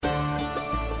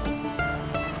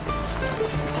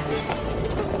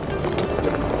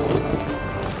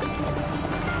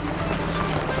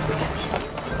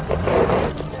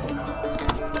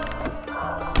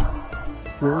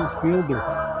Where's Fielder?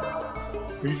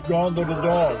 He's gone to the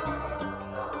dog.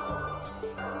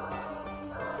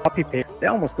 Puppy pair, they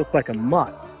almost look like a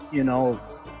mutt,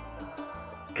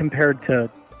 compared to,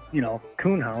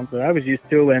 coonhounds that I was used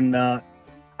to. And I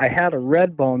had a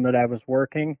red bone that I was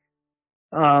working,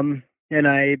 and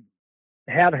I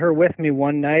had her with me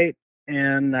one night,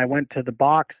 and I went to the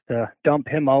box to dump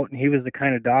him out, and he was the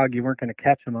kind of dog you weren't going to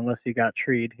catch him unless you got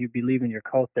treed. He'd be leaving your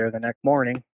coat there the next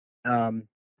morning.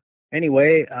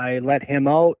 Anyway, I let him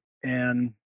out,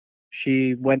 and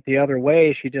she went the other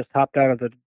way. She just hopped out of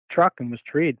the truck and was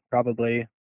treed probably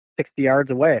 60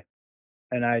 yards away.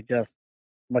 And I just,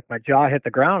 like, my jaw hit the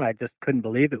ground. I just couldn't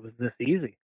believe it was this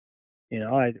easy.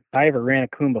 If I ever ran a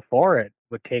coon before, it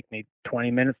would take me 20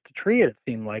 minutes to tree it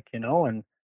seemed like, and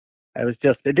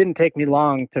it didn't take me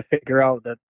long to figure out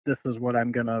that this is what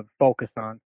I'm going to focus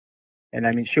on. And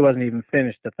I mean, she wasn't even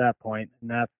finished at that point. And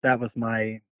that was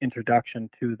my introduction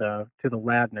to the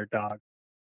Ladner dog.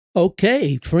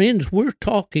 Okay, friends, we're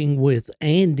talking with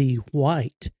Andy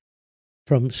White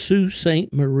from Sault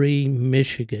Ste. Marie,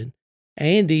 Michigan.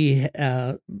 Andy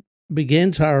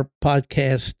begins our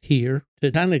podcast here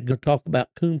to kind of talk about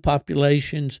coon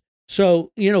populations.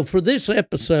 So, for this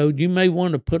episode, you may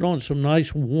want to put on some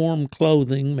nice warm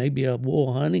clothing, maybe a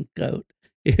wool hunting coat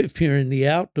if you're in the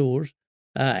outdoors.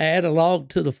 Add a log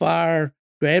to the fire,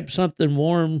 grab something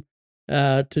warm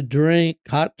to drink,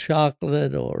 hot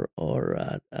chocolate or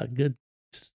a good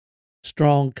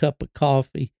strong cup of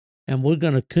coffee, and we're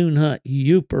going to coon hunt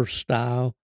Yooper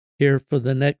style here for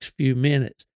the next few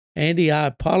minutes. Andy, I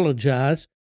apologize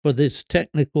for this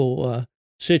technical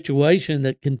situation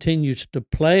that continues to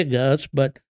plague us,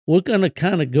 but we're going to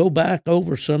kind of go back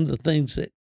over some of the things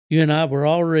that you and I were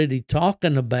already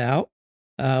talking about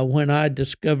when I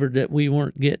discovered that we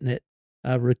weren't getting it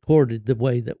recorded the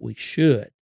way that we should.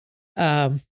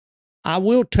 I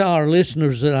will tell our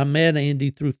listeners that I met Andy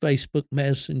through Facebook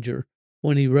Messenger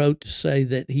when he wrote to say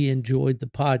that he enjoyed the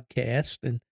podcast.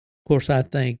 And of course, I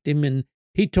thanked him. And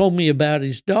he told me about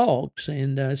his dogs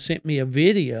and sent me a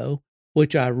video,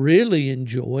 which I really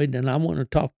enjoyed. And I want to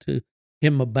talk to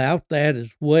him about that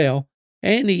as well.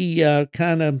 And he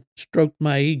kind of stroked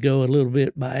my ego a little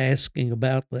bit by asking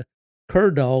about the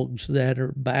cur dogs that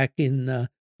are back in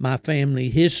my family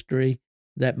history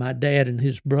that my dad and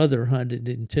his brother hunted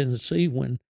in Tennessee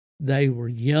when they were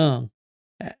young.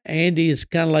 Andy, it's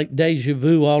kind of like deja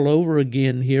vu all over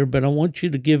again here, but I want you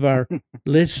to give our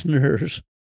listeners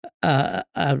a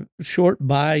short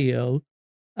bio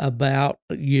about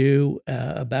you,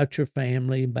 about your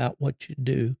family, about what you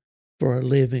do for a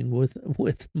living with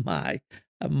my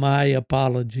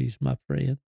apologies, my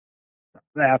friend.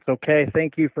 That's okay.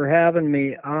 Thank you for having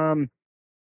me. I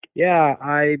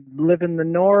live in the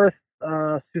north,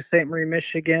 Sault Ste. Marie,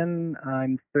 Michigan.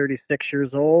 I'm 36 years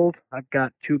old. I've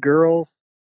got two girls.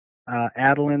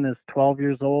 Adeline is 12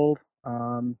 years old,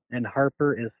 and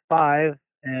Harper is 5.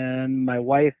 And my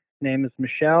wife's name is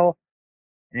Michelle,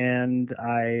 and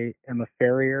I am a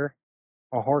farrier,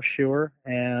 a horseshoer,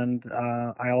 and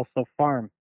I also farm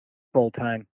full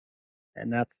time.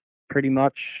 And that's pretty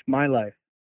much my life.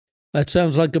 That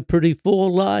sounds like a pretty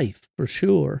full life for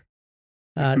sure.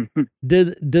 Does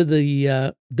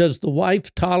the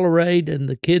wife tolerate and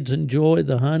the kids enjoy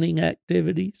the hunting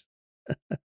activities?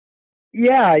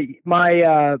 Yeah,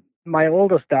 my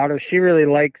oldest daughter, she really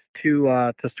likes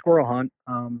to squirrel hunt.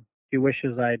 She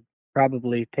wishes I'd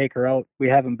probably take her out. We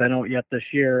haven't been out yet this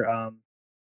year.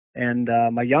 And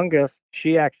my youngest,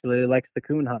 she actually likes the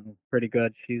coon hunting pretty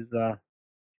good. She's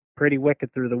pretty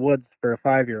wicked through the woods for a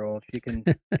 5-year-old. She can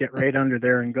get right under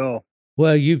there and go.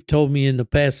 Well, you've told me in the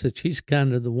past that she's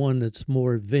kind of the one that's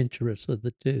more adventurous of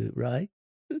the two, right?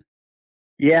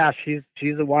 Yeah,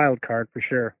 she's a wild card for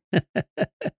sure.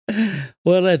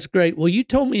 Well, that's great. Well, you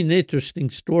told me an interesting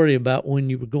story about when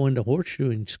you were going to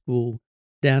horseshoeing school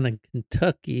down in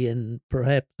Kentucky, and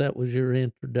perhaps that was your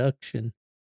introduction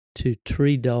to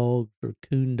tree dogs or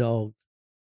coon dogs.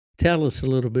 Tell us a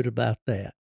little bit about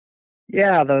that.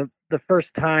 Yeah, the first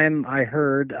time I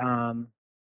heard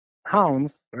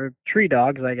hounds or tree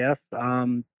dogs, I guess,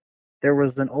 there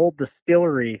was an old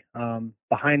distillery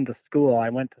behind the school. I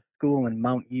went to school in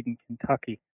Mount Eden,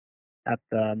 Kentucky, at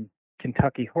the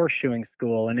Kentucky Horseshoeing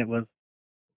School, and it was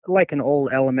like an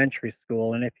old elementary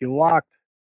school. And if you walked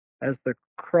as the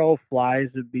crow flies,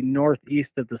 it'd be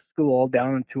northeast of the school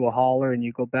down into a holler, and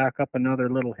you go back up another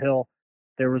little hill.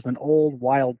 There was an old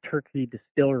wild turkey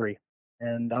distillery,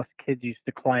 and us kids used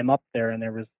to climb up there, and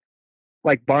there was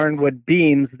like barnwood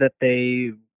beams that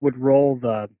they would roll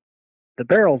the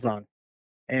barrels on.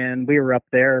 And we were up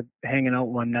there hanging out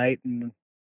one night, and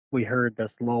we heard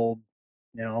this low,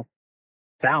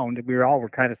 sound. We were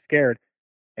kind of scared.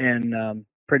 And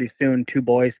pretty soon, two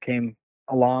boys came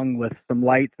along with some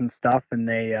lights and stuff, and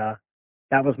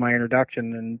that was my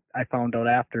introduction. And I found out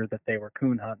after that they were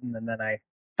coon hunting, and then I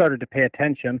started to pay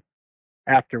attention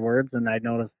afterwards, and I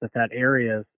noticed that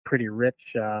area is pretty rich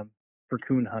for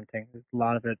coon hunting. A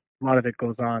lot of it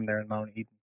goes on there in Mount Eden.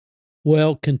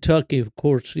 Well, Kentucky, of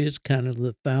course, is kind of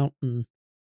the fountain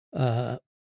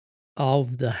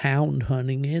of the hound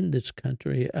hunting in this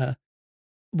country.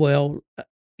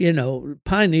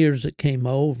 Pioneers that came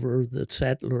over, the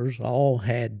settlers, all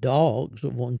had dogs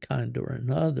of one kind or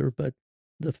another, but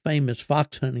the famous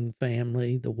fox hunting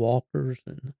family, the Walkers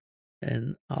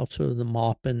and also the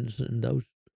Maupins and those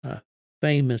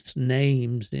famous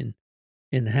names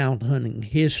in hound hunting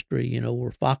history,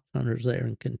 were fox hunters there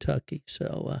in Kentucky.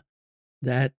 So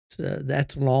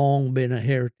that's long been a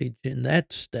heritage in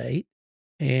that state,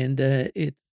 and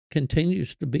it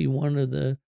continues to be one of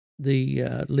the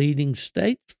leading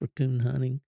states for coon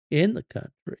hunting in the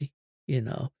country.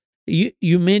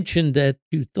 You mentioned that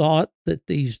you thought that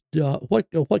these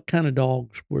what kind of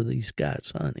dogs were these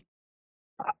guys hunting?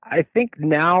 I think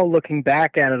now looking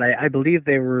back at it, I believe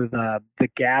they were the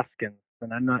Gaskins,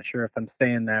 and I'm not sure if I'm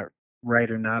saying that right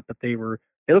or not, but they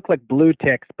looked like blue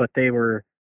ticks, but they were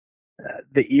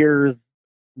the ears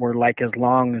were like as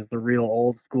long as the real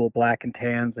old school black and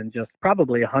tans, and just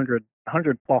probably 100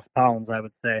 plus pounds, I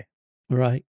would say.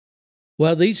 Right.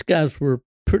 Well, these guys were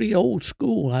pretty old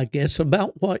school, I guess.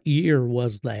 About what year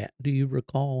was that? Do you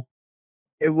recall?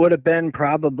 It would have been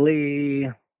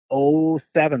probably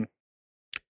 07.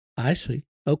 I see.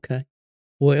 Okay.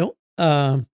 Well,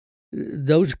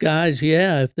 those guys,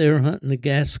 yeah, if they were hunting the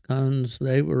Gascons,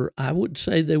 I would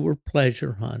say they were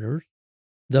pleasure hunters.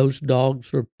 Those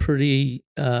dogs were pretty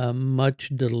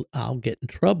much, I'll get in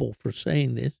trouble for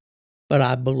saying this, but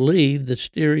I believe the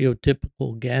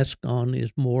stereotypical Gascon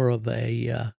is more of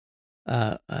a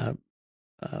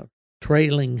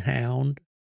trailing hound,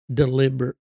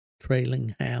 deliberate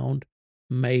trailing hound,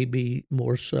 maybe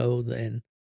more so than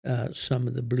some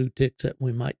of the blue ticks that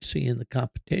we might see in the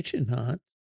competition hunt.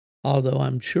 Although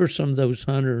I'm sure some of those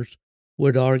hunters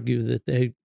would argue that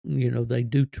they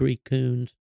do tree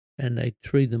coons and they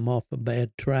tree them off of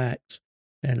bad tracks.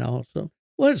 And also,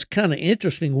 well, it's kind of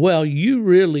interesting. Well, you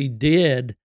really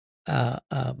did a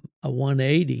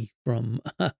 180 from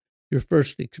your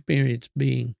first experience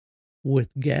being with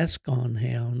Gascon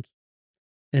hounds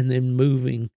and then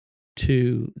moving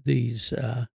to these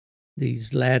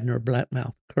Ladner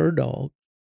blackmouth cur dogs.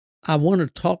 I want to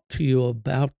talk to you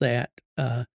about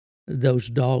those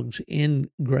dogs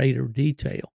in greater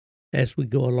detail as we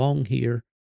go along here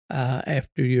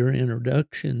after your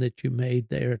introduction that you made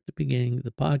there at the beginning of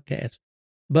the podcast.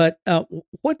 But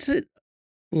what's it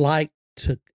like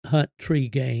to hunt tree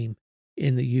game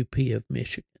in the UP of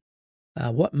Michigan?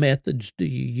 What methods do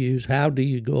you use? How do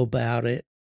you go about it?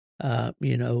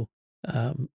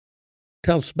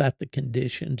 Tell us about the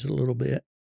conditions a little bit.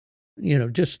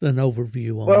 Just an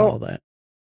overview on all that.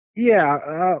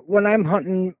 Yeah, when I'm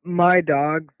hunting my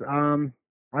dogs,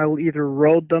 I'll either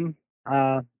road them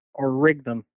or rig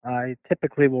them. I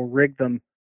typically will rig them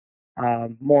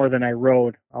more than I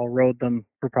road. I'll road them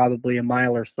for probably a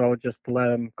mile or so just to let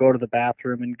them go to the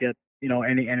bathroom and get,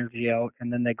 any energy out,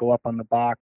 and then they go up on the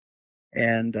box.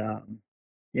 And,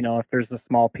 if there's a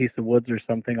small piece of woods or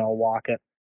something, I'll walk it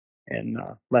and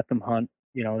let them hunt.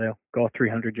 They'll go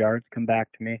 300 yards, come back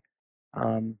to me.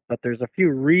 But there's a few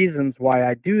reasons why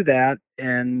I do that,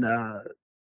 and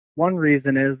one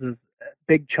reason is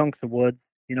big chunks of woods.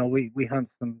 We hunt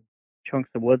some chunks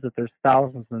of woods that there's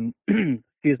thousands and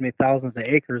thousands of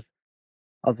acres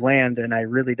of land, and I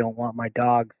really don't want my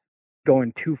dogs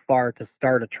going too far to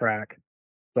start a track.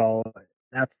 So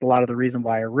that's a lot of the reason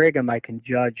why I rig them. I can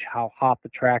judge how hot the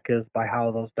track is by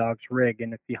how those dogs rig,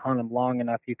 and if you hunt them long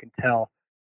enough, you can tell.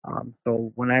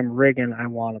 So when I'm rigging, I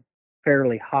want a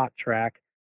fairly hot track.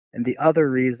 And the other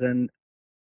reason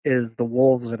is the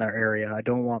wolves in our area. I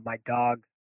don't want my dogs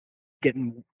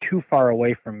getting too far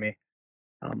away from me.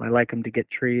 I like them to get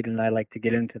treed, and I like to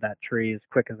get into that tree as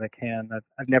quick as I can.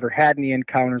 I've never had any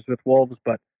encounters with wolves,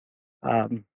 but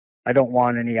I don't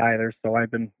want any either. So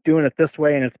I've been doing it this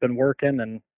way, and it's been working.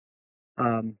 And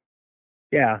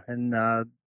a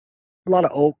lot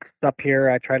of oaks up here.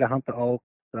 I try to hunt the oaks.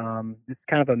 It's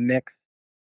kind of a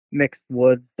mixed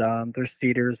woods. There's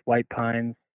cedars, white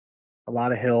pines, a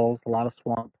lot of hills, a lot of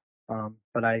swamps.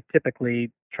 But I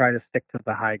typically try to stick to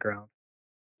the high ground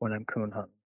when I'm coon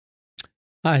hunting.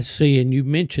 I see. And you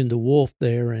mentioned the wolf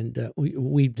there, and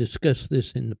we've discussed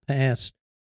this in the past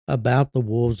about the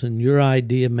wolves, and your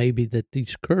idea maybe that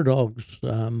these cur dogs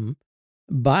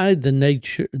by their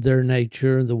nature,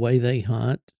 the way they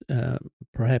hunt,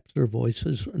 perhaps their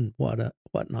voices and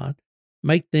whatnot,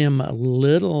 make them a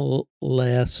little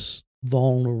less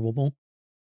vulnerable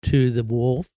to the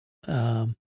wolf.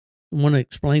 Want to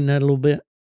explain that a little bit?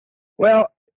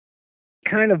 Well,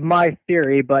 kind of my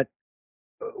theory, but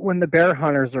when the bear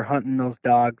hunters are hunting those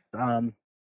dogs, of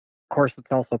course,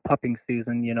 it's also pupping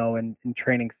season, and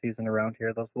training season around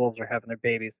here. Those wolves are having their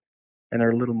babies, and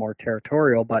they're a little more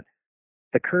territorial. But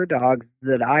the cur dogs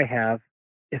that I have,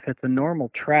 if it's a normal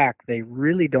track, they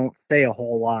really don't say a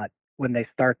whole lot when they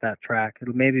start that track.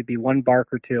 It'll maybe be one bark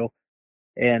or two,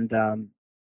 and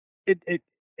it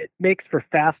makes for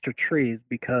faster trees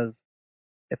because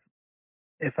if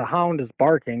if a hound is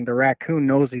barking, the raccoon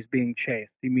knows he's being chased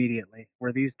immediately.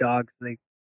 Where these dogs, they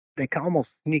can almost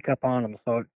sneak up on him,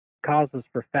 so it causes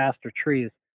for faster trees.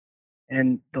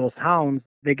 And those hounds,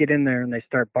 they get in there and they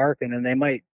start barking, and they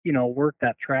might, work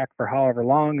that track for however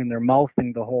long, and they're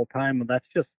mouthing the whole time. And that's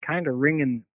just kind of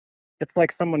ringing. It's like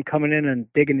someone coming in and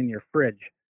digging in your fridge,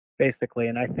 basically.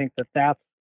 And I think that that's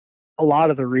a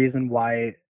lot of the reason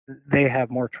why they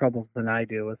have more troubles than I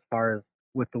do as far as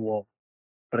with the wolves.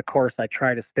 But of course, I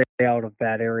try to stay out of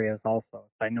bad areas also.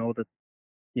 If I know that,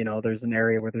 there's an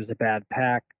area where there's a bad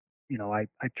pack, I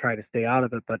try to stay out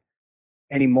of it. But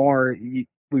anymore, we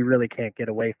really can't get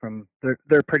away from,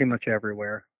 they're pretty much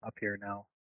everywhere up here now.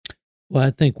 Well,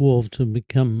 I think wolves have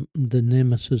become the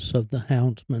nemesis of the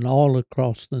houndsman all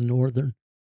across the northern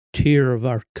tier of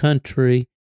our country.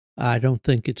 I don't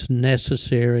think it's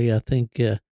necessary. I think,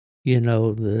 the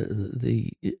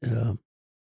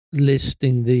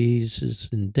listing these as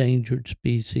endangered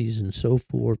species and so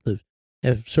forth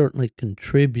have certainly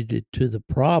contributed to the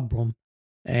problem.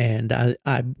 And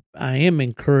I am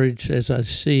encouraged as I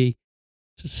see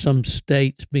some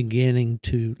states beginning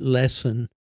to lessen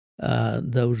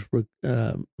those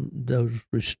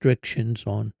restrictions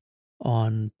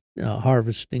on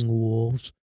harvesting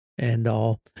wolves and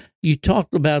all. You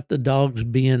talked about the dogs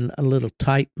being a little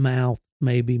tight-mouthed,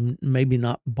 maybe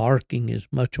not barking as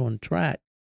much on track.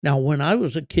 Now, when I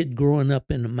was a kid growing up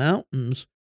in the mountains,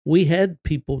 we had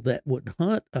people that would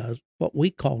hunt us, what we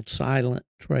called silent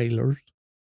trailers,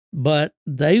 but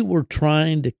they were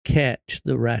trying to catch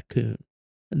the raccoon.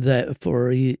 That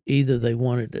for either they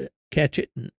wanted to catch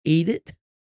it and eat it,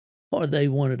 or they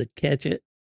wanted to catch it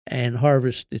and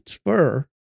harvest its fur.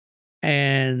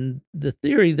 And the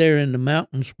theory there in the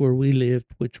mountains where we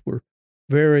lived, which were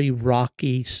very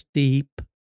rocky, steep,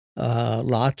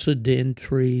 lots of den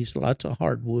trees, lots of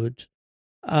hardwoods,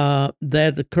 that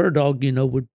the cur dog,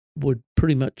 would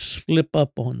pretty much slip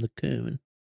up on the coon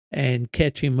and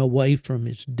catch him away from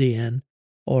his den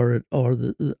or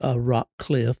a rock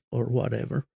cliff or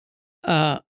whatever.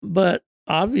 But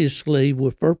obviously,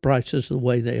 with fur prices the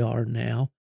way they are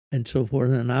now and so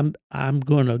forth, and I'm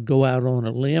going to go out on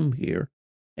a limb here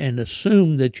and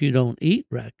assume that you don't eat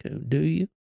raccoon, do you?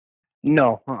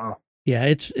 No. Yeah,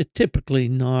 it's typically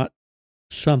not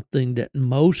something that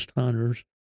most hunters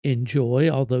enjoy,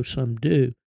 although some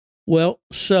do. Well,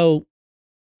 so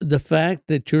the fact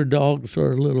that your dogs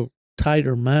are a little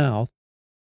tighter mouth,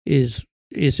 is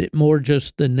it more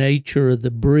just the nature of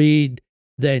the breed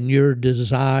than your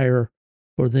desire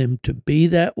for them to be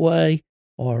that way,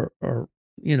 or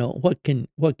what can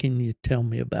you tell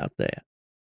me about that?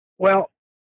 Well,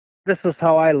 this is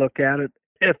how I look at it.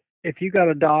 If you got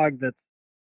a dog that's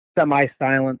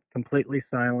semi-silent, completely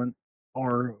silent,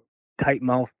 or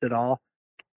tight-mouthed at all,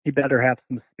 you better have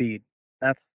some speed.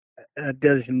 That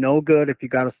does you no good if you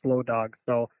got a slow dog.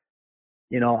 So,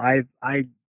 I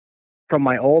from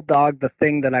my old dog, the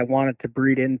thing that I wanted to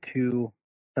breed into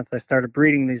since I started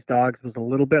breeding these dogs was a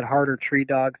little bit harder tree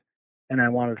dogs, and I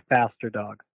wanted faster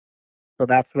dogs. So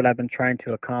that's what I've been trying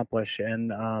to accomplish.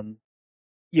 And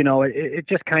it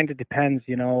just kind of depends.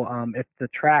 If the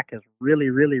track is really,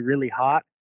 really, really hot,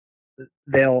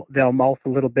 they'll mouth a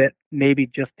little bit, maybe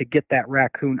just to get that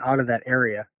raccoon out of that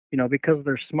area. Because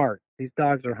they're smart. These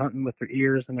dogs are hunting with their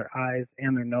ears and their eyes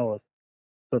and their nose,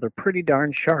 so they're pretty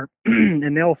darn sharp.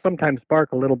 And they'll sometimes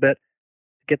bark a little bit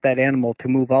to get that animal to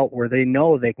move out where they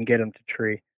know they can get them to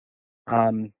tree.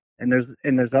 And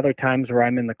there's other times where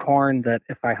I'm in the corn that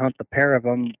if I hunt the pair of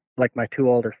them, like my two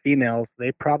older females,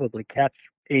 they probably catch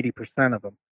 80% of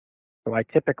them. So I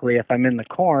typically, if I'm in the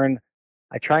corn,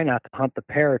 I try not to hunt the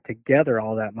pair together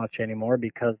all that much anymore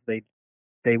because they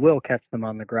will catch them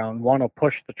on the ground. One will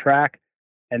push the track,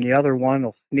 and the other one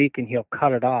will sneak and he'll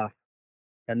cut it off.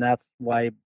 And that's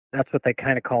what they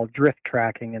kind of call drift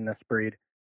tracking in this breed.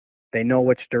 They know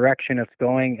which direction it's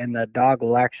going, and the dog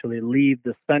will actually leave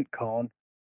the scent cone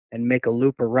and make a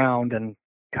loop around and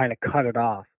kind of cut it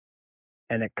off.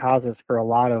 and it causes for a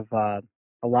lot of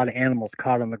animals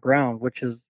caught on the ground, which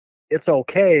is it's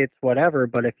okay, it's whatever.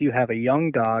 But if you have a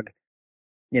young dog,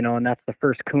 and that's the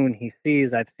first coon he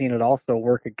sees, I've seen it also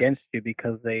work against you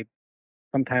because they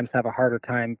sometimes have a harder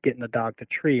time getting the dog to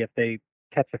tree if they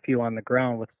catch a few on the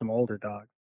ground with some older dogs.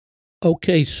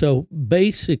 Okay, so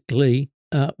basically,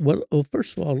 well,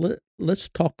 first of all, let's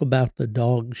talk about the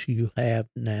dogs you have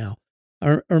now,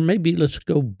 or maybe let's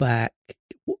go back.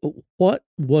 What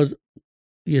was,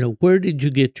 where did you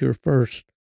get your first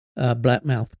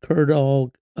blackmouth cur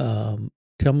dog?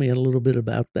 Tell me a little bit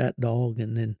about that dog,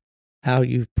 and then how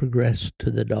you've progressed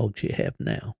to the dogs you have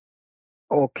now.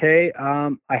 Okay,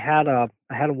 I had a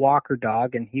Walker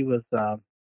dog, and he was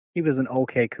an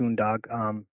okay coon dog.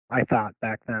 I thought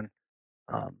back then,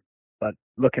 um, but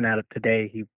looking at it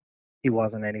today, he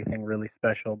wasn't anything really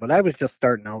special. But I was just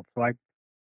starting out, so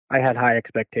I had high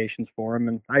expectations for him,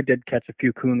 and I did catch a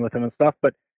few coon with him and stuff.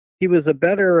 But he was a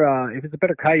better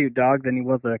coyote dog than he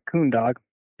was a coon dog.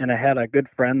 And I had a good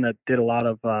friend that did a lot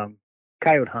of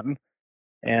coyote hunting,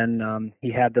 and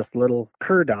he had this little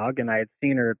cur dog, and I had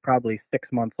seen her at probably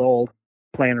 6 months old,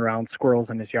 playing around squirrels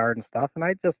in his yard and stuff, and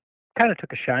I just kind of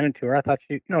took a shine to her. I thought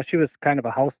she was kind of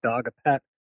a house dog, a pet,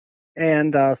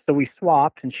 and so we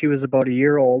swapped, and she was about a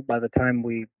year old by the time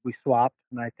we swapped,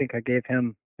 and I think I gave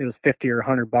him it was 50 or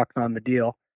 $100 on the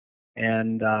deal.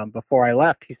 And before I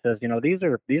left, he says, these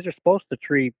are supposed to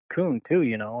tree coon too,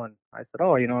 and I said,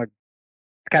 oh, it's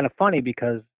kind of funny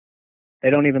because they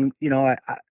don't even,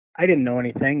 I didn't know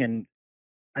anything, and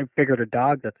I figured a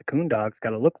dog that's a coon dog's got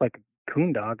to look like a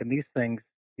coon dog, and these things,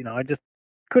 I just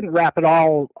couldn't wrap it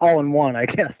all in one. I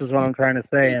guess is what I'm trying to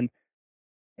say.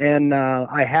 And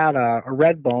I had a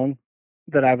red bone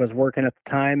that I was working at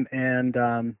the time,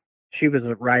 and she was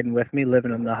riding with me,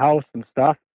 living in the house and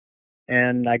stuff.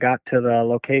 And I got to the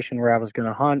location where I was going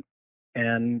to hunt,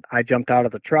 and I jumped out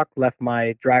of the truck, left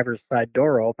my driver's side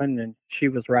door open, and she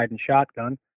was riding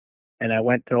shotgun. And I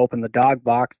went to open the dog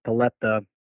box to let the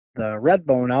red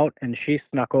bone out, and she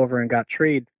snuck over and got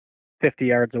treed 50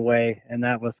 yards away. And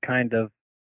that was kind of,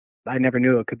 I never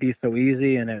knew it could be so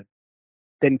easy, and it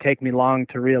didn't take me long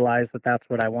to realize that that's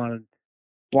what I wanted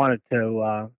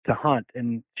to hunt.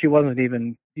 And she wasn't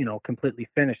even completely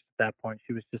finished at that point.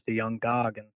 She was just a young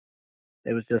dog, and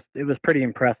it was pretty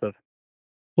impressive.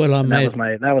 Well, And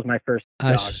that was my first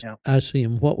dog. Yeah. I see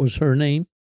him. What was her name?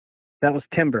 That was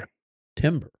Timber.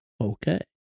 Timber. Okay.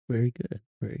 Very good.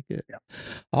 Very good. Yeah.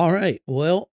 All right.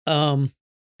 Well, and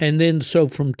then so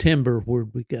from Timber,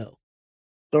 where'd we go?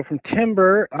 So from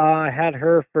Timber, I had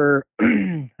her for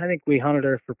I think we hunted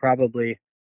her for probably, I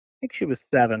think she was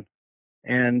 7,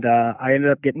 and I ended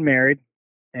up getting married.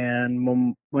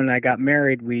 And when I got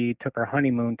married, we took our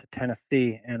honeymoon to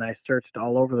Tennessee, and I searched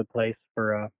all over the place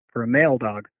for a male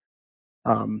dog.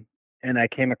 And I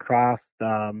came across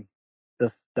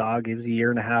this dog. He was a year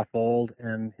and a half old,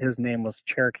 and his name was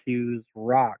Cherokee's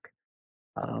Rock.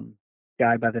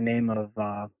 Guy by the name of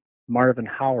Marvin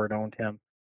Howard owned him,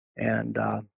 and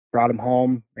brought him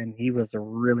home, and he was a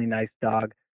really nice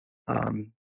dog.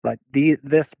 But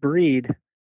this breed,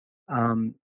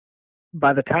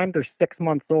 by the time they're 6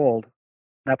 months old,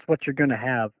 that's what you're going to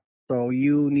have. So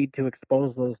you need to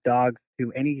expose those dogs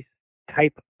to any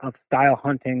type of style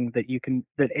hunting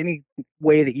that any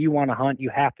way that you want to hunt, you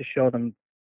have to show them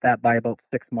that by about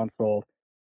 6 months old.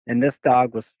 And this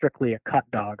dog was strictly a cut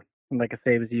dog. And like I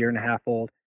say, he was a year and a half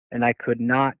old, and I could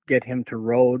not get him to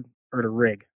road or to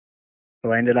rig.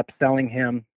 So I ended up selling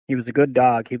him. He was a good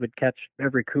dog. He would catch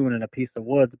every coon in a piece of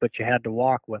woods, but you had to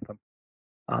walk with him.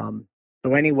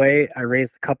 So anyway, I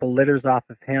raised a couple litters off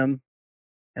of him,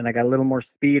 and I got a little more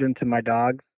speed into my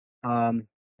dogs.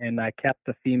 And I kept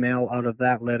the female out of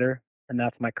that litter, and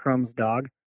that's my Crumbs dog.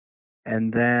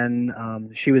 And then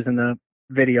she was in the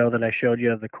video that I showed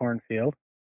you of the cornfield.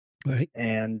 Right.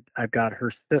 And I've got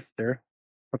her sister.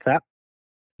 What's that?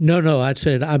 No, I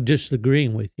said I'm just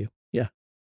agreeing with you. Yeah.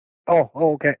 Oh,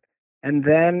 okay. And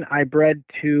then I bred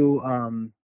to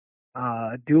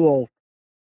a dual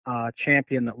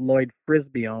champion that Lloyd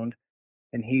Frisbee owned,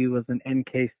 and he was an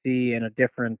NKC and a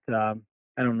different, I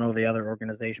don't know the other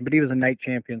organization, but he was a night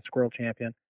champion, squirrel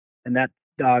champion, and that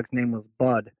dog's name was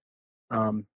Bud.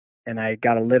 And I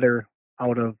got a litter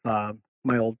out of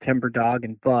my old Timber dog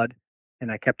and Bud,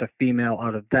 and I kept a female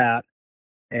out of that.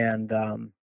 And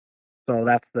so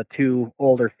that's the 2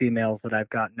 older females that I've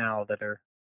got now that are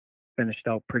finished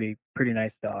out pretty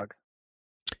nice dogs.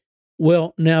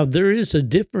 Well, now there is a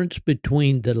difference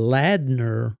between the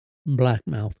Ladner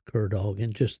blackmouth cur dog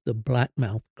and just the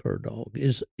blackmouth cur dog.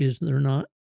 Is there not?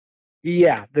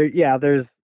 Yeah, there's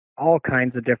all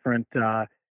kinds of different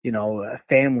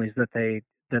families that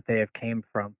they have came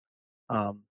from.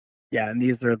 Yeah, and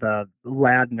these are the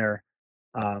Ladner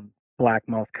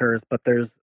blackmouth curs, but there's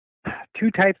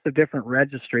two types of different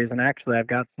registries, and actually I've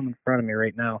got some in front of me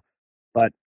right now.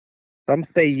 But some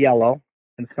say yellow,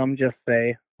 and some just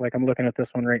say, like I'm looking at this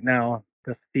one right now,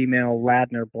 this female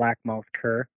Ladner blackmouth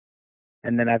cur,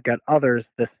 and then I've got others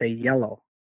that say yellow.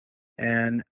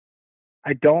 And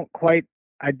I don't quite,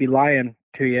 I'd be lying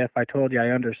to you if I told you I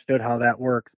understood how that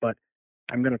works, but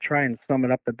I'm going to try and sum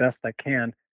it up the best I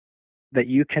can. That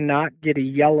you cannot get a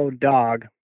yellow dog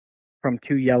from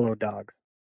two yellow dogs.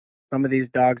 Some of these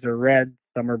dogs are red,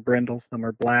 some are brindle, some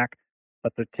are black,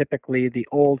 but they're typically the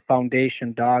old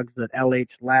foundation dogs that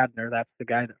L.H. Ladner, that's the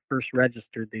guy that first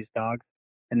registered these dogs,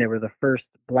 and they were the first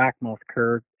blackmouth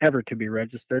cur ever to be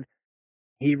registered.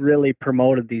 He really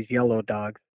promoted these yellow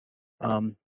dogs,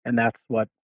 and that's what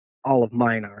all of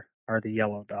mine are the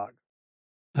yellow dogs.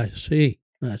 I see.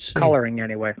 I see. Coloring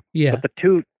anyway. Yeah. But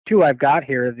the two I've got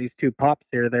here, these two pups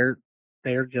here,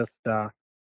 they're just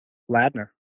Ladner.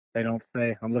 They don't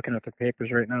say. I'm looking at the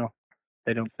papers right now.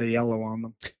 They don't say yellow on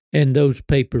them. And those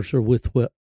papers are with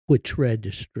which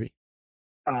registry?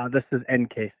 This is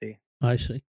NKC. I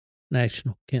see.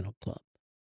 National Kennel Club.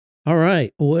 All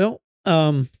right. Well,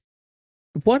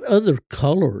 what other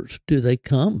colors do they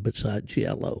come besides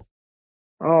yellow?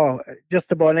 Oh, just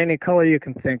about any color you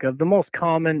can think of. The most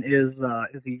common is a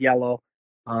yellow.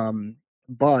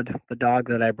 Bud, the dog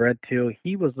that I bred to,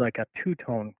 he was like a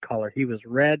two-tone color. He was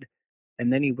red,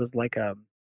 and then he was like a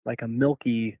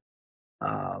milky.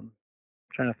 Trying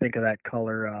to think of that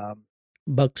color.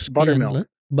 Buckskin. Buttermilk.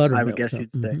 Buttermilk. I would guess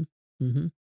you'd say. Mm-hmm.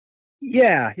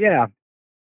 Yeah.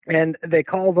 And they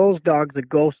call those dogs a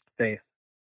ghost face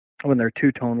when they're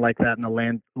two-tone like that in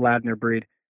the Ladner breed.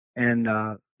 And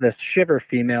this Shiver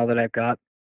female that I've got,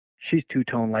 she's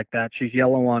two-tone like that. She's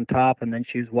yellow on top, and then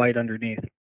she's white underneath.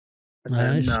 And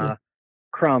then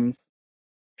Crumbs,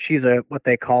 she's what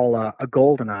they call a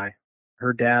golden eye.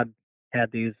 Her dad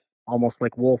had these almost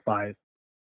like wolf eyes,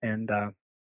 and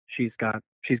she's got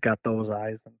those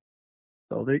eyes. And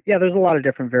so there's a lot of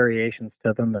different variations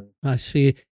to them. And I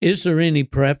see. Is there any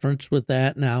preference with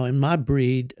that? Now, in my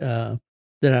breed that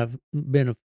I've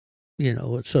been,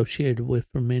 associated with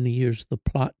for many years, the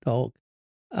Plott dog,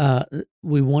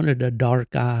 we wanted a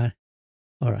dark eye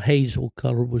or a hazel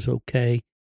color was okay.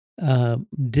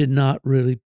 Did not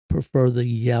really prefer the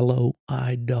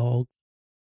yellow-eyed dog.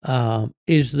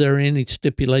 Is there any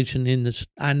stipulation in this?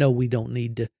 I know we don't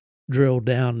need to drill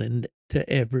down into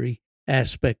every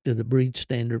aspect of the breed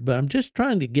standard, but I'm just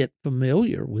trying to get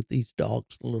familiar with these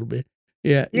dogs a little bit.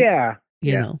 Yeah.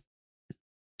 You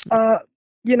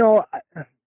know.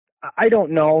 I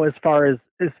don't know as far as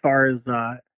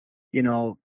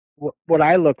what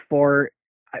I look for.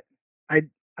 I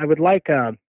would like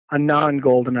a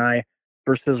non-golden eye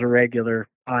versus a regular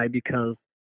eye, because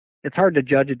it's hard to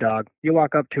judge a dog. You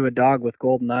walk up to a dog with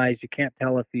golden eyes, you can't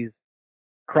tell if he's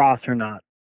cross or not.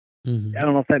 Mm-hmm. I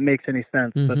don't know if that makes any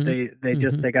sense, Mm-hmm. but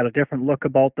they got a different look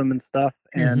about them and stuff.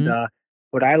 And Mm-hmm.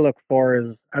 What I look for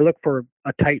is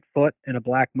a tight foot and a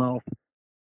black mouth.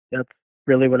 That's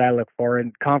really what I look for,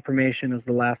 and conformation is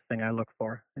the last thing I look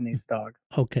for in these dogs.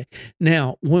 Okay.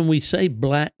 Now, when we say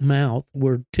black mouth,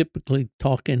 we're typically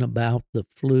talking about the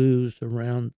flews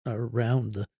around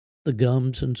the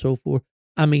gums and so forth.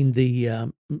 I mean the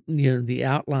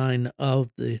outline of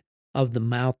the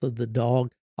mouth of the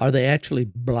dog. Are they actually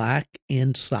black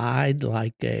inside,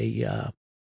 like a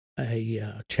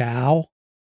chow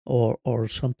or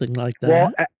something like that?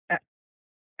 Well,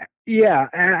 yeah,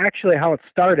 actually, how it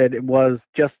started, it was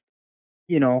just,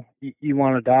 you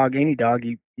want a dog, any dog,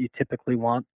 you typically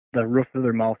want the roof of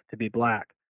their mouth to be black.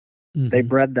 Mm-hmm. They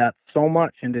bred that so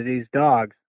much into these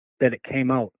dogs that it came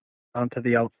out onto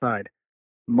the outside.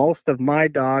 Most of my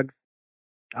dogs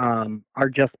are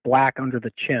just black under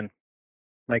the chin.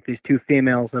 Like these two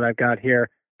females that I've got here,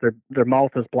 their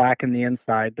mouth is black in the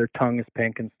inside, their tongue is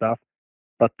pink and stuff,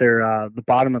 but the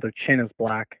bottom of their chin is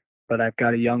black. But I've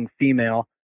got a young female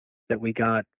that we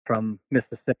got from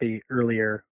Mississippi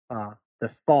earlier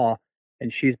this fall,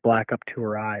 and she's black up to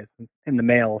her eyes. And the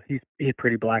male, he's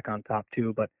pretty black on top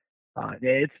too. But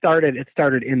it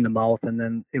started in the mouth, and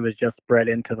then it was just bred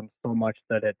into them so much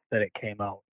that it came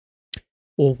out.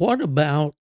 Well, what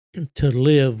about to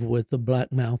live with a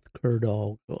black-mouthed cur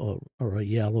dog or a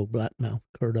yellow black-mouthed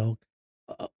cur dog?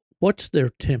 What's their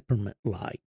temperament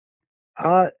like?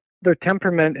 Their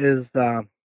temperament is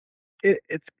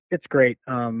it's great.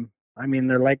 I mean,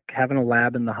 they're like having a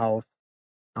lab in the house.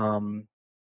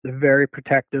 They're very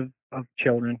protective of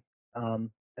children.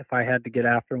 If I had to get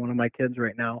after one of my kids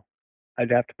right now,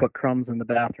 I'd have to put Crumbs in the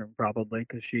bathroom probably,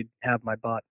 because she'd have my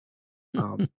butt.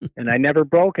 And I never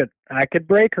broke it. I could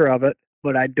break her of it,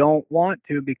 but I don't want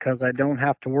to because I don't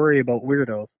have to worry about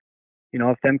weirdos. You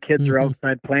know, if them kids are Mhm.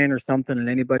 outside playing or something and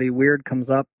anybody weird comes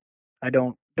up, I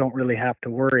don't really have to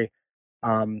worry.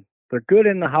 They're good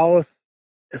in the house.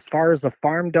 As far as a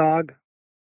farm dog,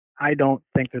 I don't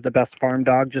think they're the best farm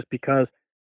dog just because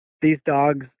these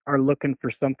dogs are looking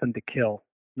for something to kill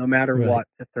no matter Right. what.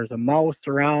 If there's a mouse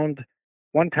around,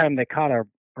 one time they caught a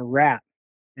rat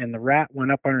and the rat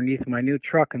went up underneath my new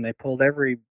truck and they pulled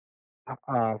every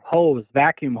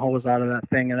vacuum hose out of that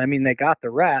thing. And I mean, they got the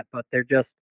rat, but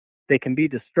they can be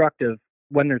destructive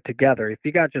when they're together. If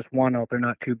you got just one out, they're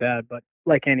not too bad. But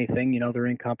like anything, they're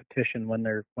in competition when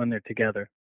they're together.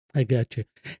 I got you.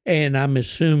 And I'm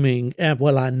assuming,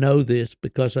 well, I know this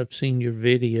because I've seen your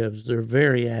videos. They're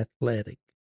very athletic,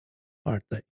 aren't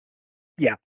they?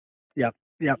 Yeah, yeah,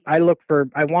 yeah. I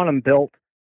want them built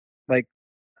like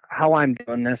how I'm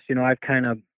doing this. I've kind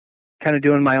of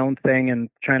doing my own thing and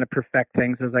trying to perfect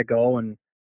things as I go, and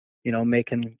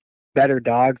making better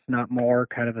dogs, not more,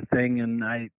 kind of a thing. And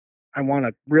I want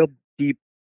a real deep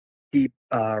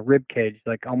rib cage,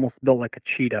 like almost built like a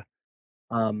cheetah.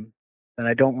 Um, and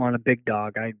I don't want a big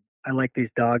dog. I like these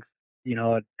dogs,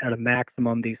 at a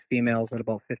maximum, these females at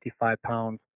about 55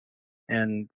 pounds.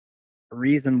 And the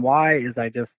reason why is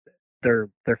they're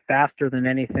faster than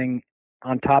anything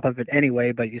on top of it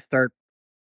anyway. But you start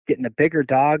getting a bigger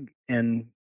dog, and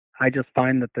I just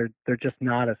find that they're just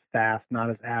not as fast,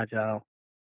 not as agile.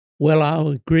 Well, I'll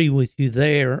agree with you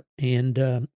there. And,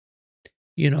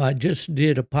 I just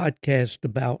did a podcast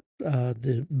about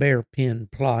the bear pen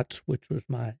plots, which was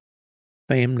my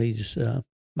family's,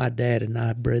 my dad and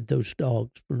I bred those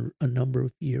dogs for a number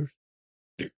of years.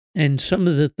 And some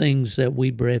of the things that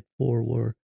we bred for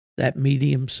were that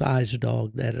medium sized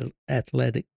dog, that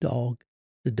athletic dog,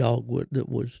 the dog that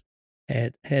was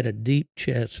had a deep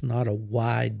chest, not a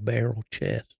wide barrel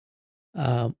chest.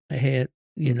 Had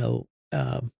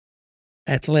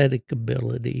athletic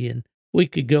ability, and we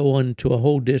could go into a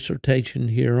whole dissertation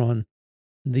here on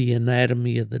the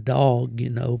anatomy of the dog,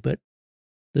 but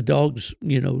the dog's,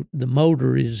 the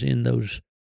motor is in those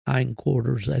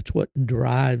hindquarters. That's what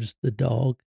drives the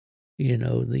dog.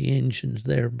 The engine's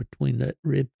there between that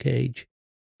rib cage,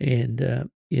 and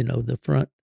the front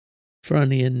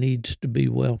end needs to be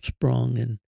well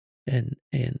sprung,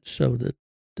 and so that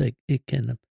it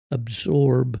can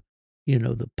absorb,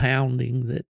 the pounding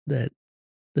that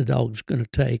the dog's going to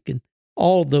take, and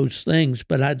all those things.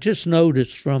 But I just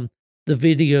noticed from the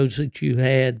videos that you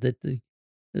had that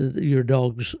your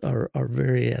dogs are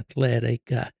very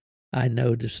athletic. I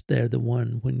noticed they're the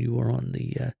one when you were on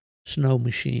the snow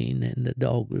machine and the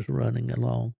dog was running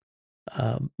along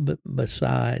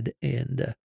beside,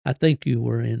 and I think you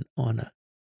were in on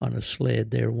a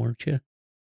sled there, weren't you?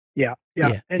 Yeah, yeah.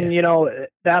 Yeah, And yeah,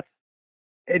 that's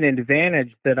an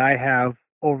advantage that I have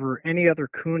over any other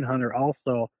coon hunter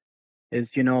also is,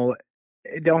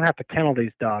 I don't have to kennel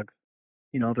these dogs.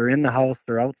 They're in the house,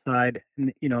 they're outside,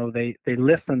 and they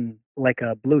listen like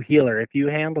a blue heeler. If you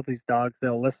handle these dogs,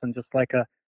 they'll listen just like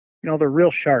they're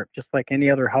real sharp, just like any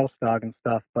other house dog and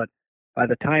stuff. But by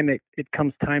the time it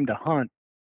comes time to hunt,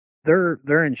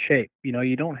 they're in shape.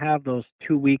 You don't have those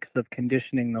 2 weeks of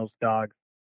conditioning those dogs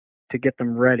to get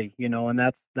them ready, and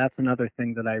that's another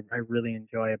thing that I really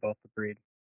enjoy about the breed.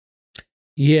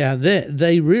 yeah.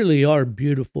 They really are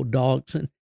beautiful dogs, and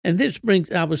this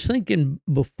brings. I was thinking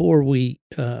before we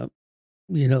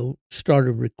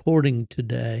started recording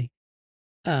today.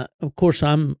 Of course,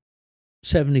 I'm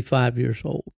 75 years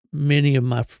old. Many of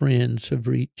my friends have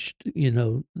reached,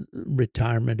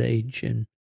 retirement age and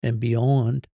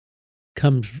beyond.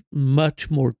 Comes much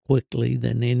more quickly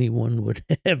than anyone would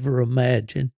ever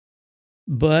imagine.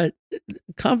 But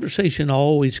conversation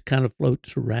always kind of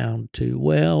floats around to,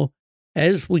 well,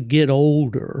 as we get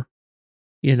older,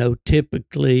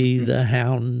 typically the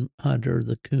hound hunter,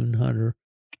 the coon hunter,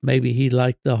 maybe he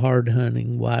liked the hard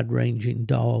hunting, wide ranging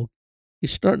dog. You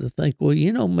start to think, well,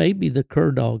 maybe the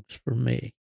cur dog's for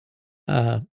me.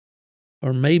 Or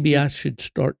maybe I should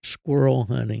start squirrel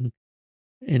hunting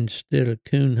instead of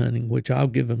coon hunting, which I'll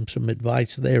give them some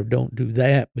advice there. Don't do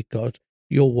that because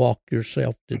you'll walk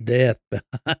yourself to death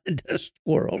behind a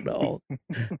squirrel dog.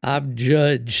 I've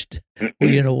judged,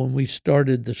 when we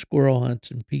started the squirrel hunts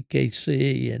in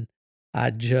PKC, and I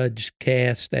judged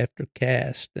cast after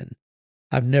cast, and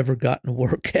I've never gotten to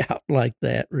work out like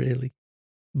that really.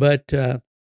 But, the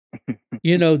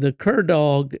cur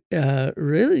dog,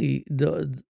 really,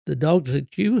 the dogs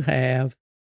that you have,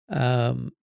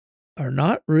 um, are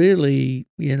not really,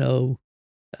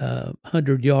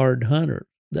 100-yard hunters.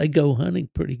 They go hunting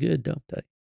pretty good, don't they?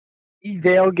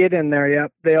 They'll get in there.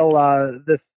 Yep. They'll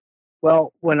this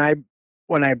well when I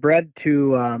bred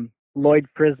to Lloyd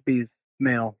Frisbee's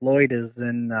male. Lloyd is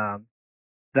in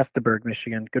Vestaburg,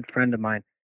 Michigan. Good friend of mine.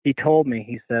 He told me,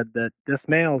 he said that this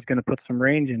male is going to put some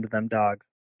range into them dogs,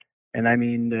 and I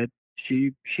mean that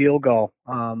she'll go.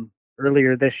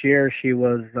 Earlier this year, she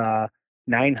was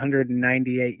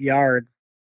 998 yards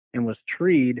and was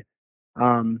treed.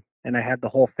 And I had the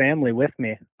whole family with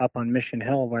me up on Mission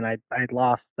Hill when I'd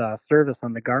lost service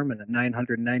on the Garmin at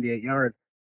 998 yards,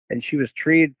 and she was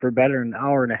treed for better than an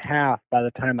hour and a half by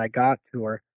the time I got to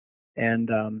her. And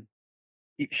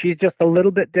she's just a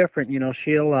little bit different. You know,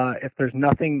 she'll if there's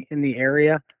nothing in the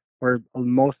area, where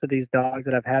most of these dogs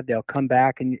that I've had, they'll come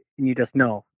back and you just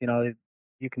know,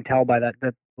 you can tell by that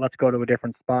let's go to a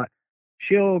different spot.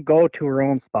 She'll go to her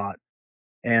own spot,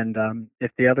 and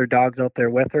if the other dog's out there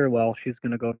with her, well, she's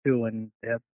going to go too, and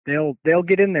they'll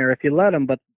get in there if you let them.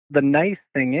 But the nice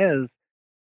thing is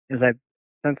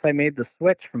since I made the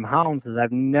switch from hounds, is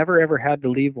I've never ever had to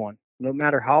leave one. No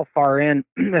matter how far in,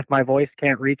 if my voice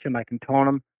can't reach them, I can tone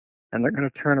them, and they're going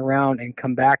to turn around and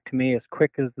come back to me as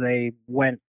quick as they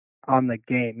went on the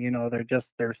game.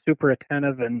 They're super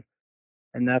attentive, and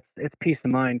it's peace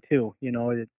of mind too.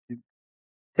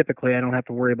 Typically I don't have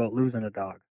to worry about losing a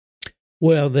dog.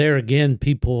 Well, there again,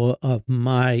 people of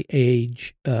my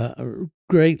age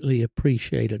greatly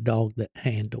appreciate a dog that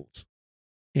handles,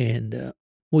 and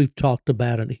we've talked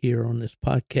about it here on this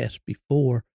podcast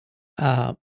before.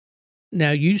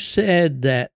 Now, you said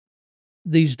that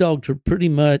these dogs are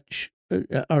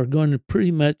going to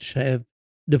pretty much have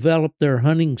developed their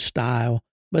hunting style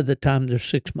by the time they're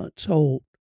 6 months old.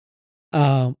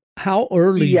 How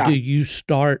early do you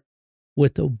start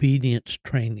with obedience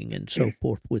training and so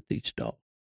forth with these dogs?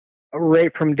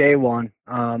 Right from day one.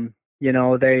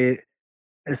 They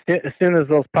as soon as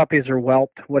those puppies are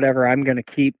whelped, whatever I'm going to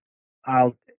keep,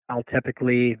 I'll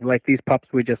typically, like these pups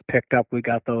we just picked up, we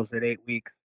got those at 8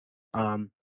 weeks.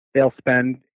 They'll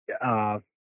spend a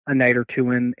night or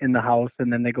two in the house,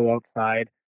 and then they go outside.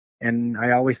 And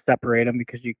I always separate them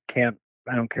because you can't.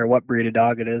 I don't care what breed of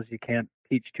dog it is, you can't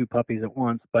teach two puppies at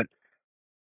once. But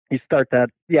you start the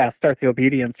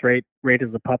obedience rate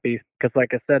as a puppy, because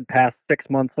like I said, past 6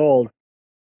 months old,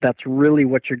 that's really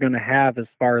what you're going to have as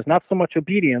far as not so much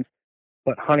obedience,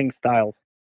 but hunting styles.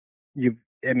 You've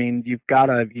got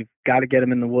to get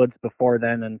them in the woods before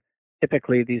then, and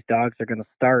typically these dogs are going to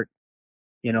start,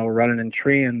 running and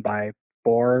treeing by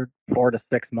 4 to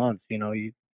 6 months.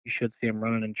 You should see them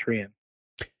running and treeing.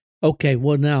 Okay,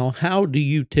 well now, how do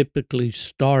you typically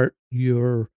start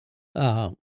your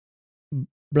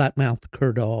blackmouth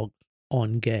cur dogs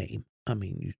on game? I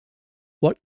mean,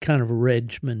 what kind of a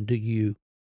regimen do you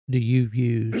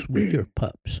use with your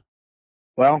pups?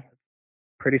 Well,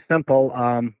 pretty simple.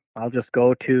 I'll just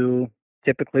go to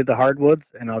typically the hardwoods,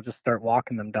 and I'll just start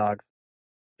walking them dogs,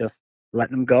 just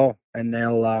letting them go, and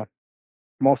they'll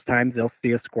most times they'll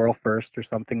see a squirrel first or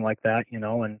something like that,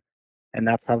 and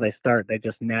that's how they start. They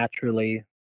just naturally,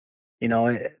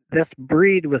 this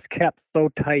breed was kept so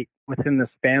tight within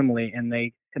this family, and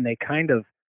they kind of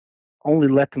only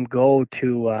let them go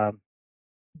to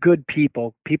good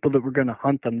people that were going to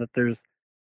hunt them.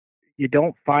 You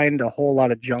don't find a whole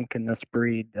lot of junk in this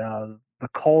breed. The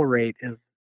cull rate is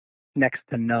next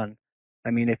to none. I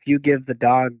mean, if you give the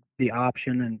dog the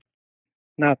option, and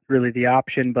not really the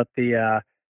option, but the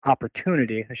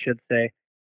opportunity, I should say,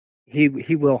 he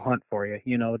will hunt for you.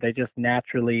 They just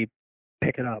naturally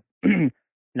pick it up.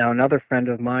 Now, another friend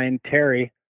of mine,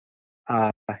 Terry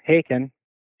Haken,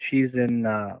 she's in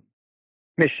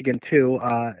Michigan too.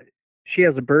 She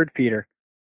has a bird feeder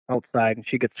outside, and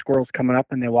she gets squirrels coming up,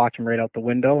 and they watch them right out the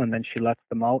window, and then she lets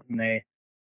them out, and they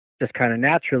just kind of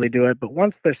naturally do it. But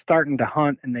once they're starting to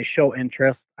hunt and they show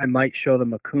interest, I might show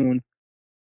them a coon,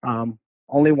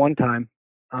 only one time,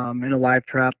 in a live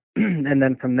trap. And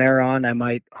then from there on, I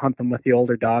might hunt them with the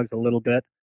older dogs a little bit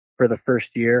for the first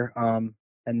year.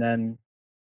 And then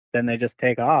they just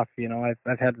take off.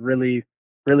 I've had really,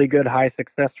 really good high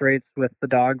success rates with the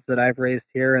dogs that I've raised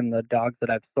here and the dogs that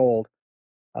I've sold.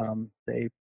 They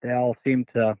all seem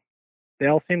to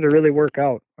really work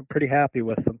out. I'm pretty happy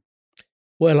with them.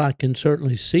 Well, I can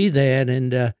certainly see that.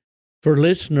 And for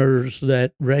listeners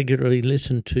that regularly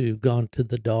listen to Gone to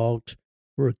the Dogs,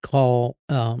 recall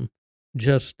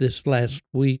just this last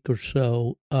week or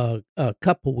so, a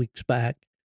couple weeks back,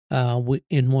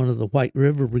 in one of the White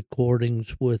River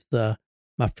recordings with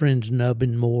my friends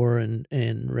Nubbin Moore and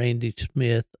Randy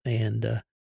Smith and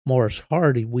Morris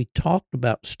Hardy, we talked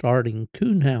about starting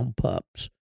coonhound pups.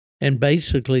 And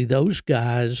basically those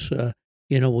guys,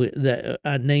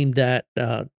 I named that,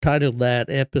 titled that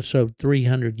episode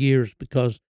 300 Years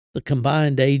because the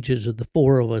combined ages of the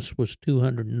four of us was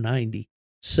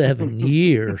 297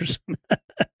 years.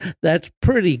 That's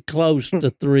pretty close to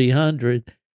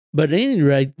 300. But at any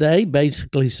rate, they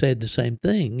basically said the same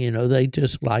thing. They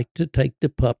just like to take the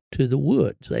pup to the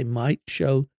woods. They might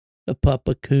show the pup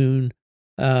a coon,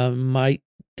 might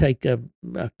take a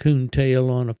coon tail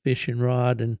on a fishing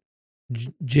rod and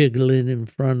jiggle it in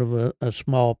front of a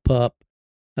small pup,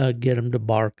 get them to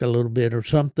bark a little bit or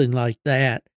something like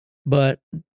that. But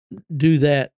do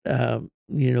that,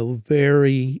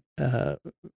 very,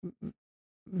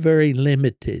 very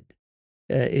limited.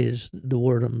 Is the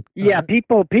word I'm. Yeah,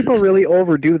 people really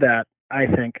overdo that, I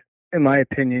think, in my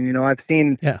opinion. I've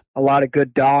seen a lot of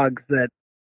good dogs that,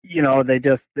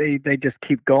 they just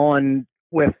keep going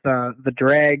with the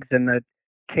drags and the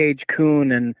cage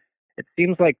coon, and it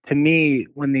seems like to me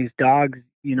when these dogs,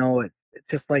 it's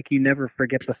just like you never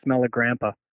forget the smell of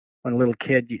grandpa. When a little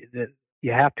kid,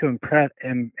 you have to impress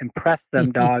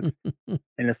them dogs,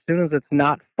 and as soon as it's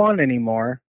not fun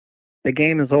anymore, the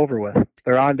game is over with.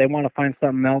 They want to find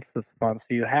something else that's fun,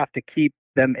 so you have to keep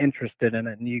them interested in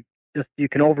it, and you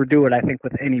can overdo it, I think,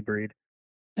 with any breed.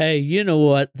 Hey, you know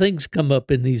what? Things come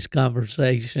up in these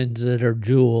conversations that are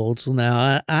jewels.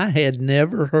 Now, I had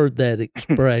never heard that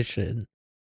expression.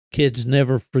 Kids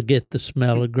never forget the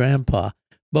smell of grandpa.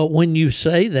 But when you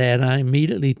say that, I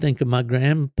immediately think of my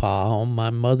grandpa on my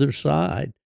mother's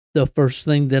side. The first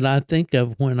thing that I think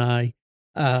of when I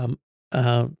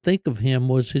think of him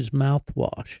was his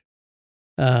mouthwash.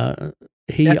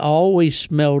 He always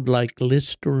smelled like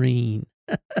Listerine.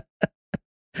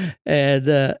 And,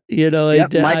 my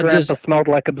grandpa smelled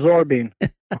like Absorbine.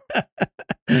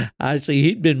 I see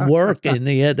he'd been working.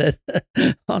 He had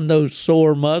on those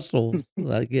sore muscles,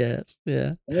 I guess.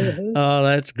 Yeah. Mm-hmm. Oh,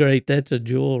 that's great. That's a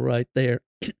jewel right there.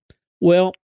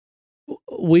 Well,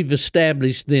 we've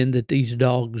established then that these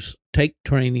dogs take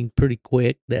training pretty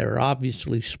quick. They're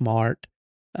obviously smart,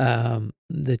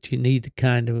 that you need to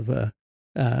kind of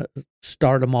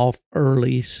start them off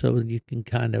early so you can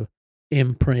kind of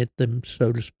imprint them,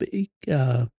 so to speak,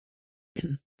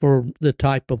 for the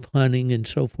type of hunting and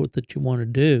so forth that you want to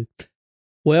do.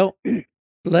 Well,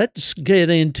 let's get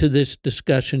into this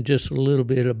discussion just a little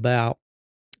bit about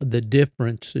the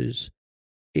differences,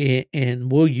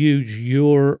 and we'll use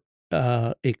your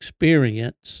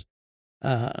experience.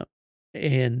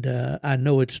 And I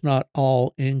know it's not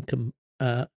all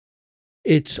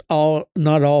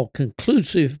not all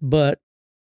conclusive, but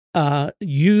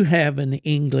you have an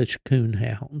English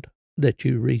coonhound that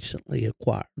you recently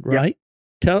acquired, right?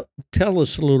 Yep. Tell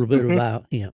us a little bit about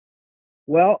him.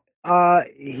 Well,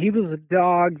 he was a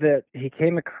dog that he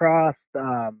came across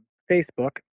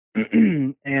Facebook,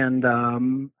 and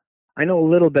I know a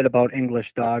little bit about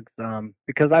English dogs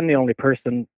because I'm the only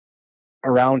person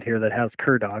around here that has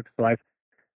cur dogs. So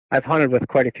I've hunted with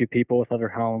quite a few people with other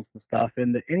hounds and stuff.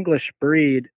 In the English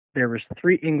breed, there was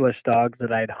 3 English dogs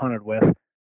that I'd hunted with,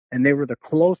 and they were the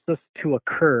closest to a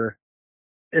cur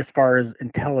as far as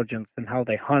intelligence and how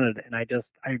they hunted. And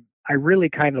I really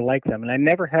kind of like them. And I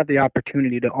never had the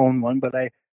opportunity to own one, but I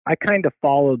kind of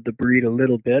followed the breed a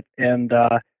little bit. And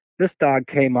this dog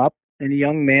came up, and a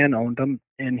young man owned him,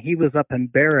 and he was up in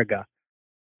Baraga.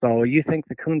 So you think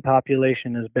the coon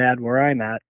population is bad where I'm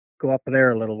at, go up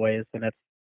there a little ways, and it's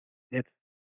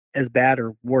as bad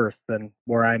or worse than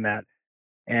where I'm at.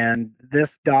 And this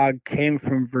dog came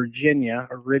from Virginia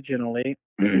originally,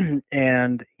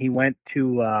 and he went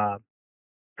to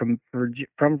from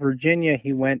Virginia.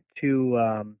 He went to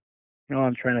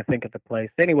I'm trying to think of the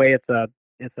place. Anyway, it's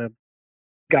a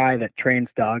guy that trains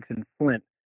dogs in Flint,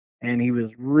 and he was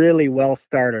really well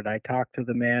started. I talked to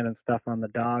the man and stuff on the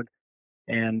dog,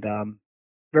 and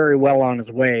very well on his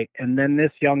way. And then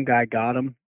this young guy got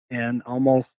him, and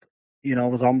almost, it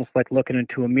was almost like looking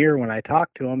into a mirror when I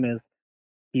talked to him. Is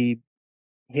he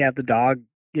had the dog,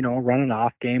 running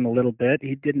off game a little bit.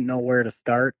 He didn't know where to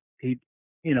start. He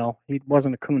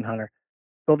wasn't a coon hunter.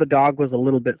 So the dog was a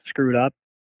little bit screwed up.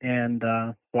 And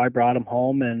so I brought him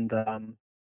home and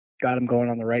got him going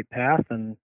on the right path.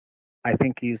 And I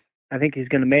think he's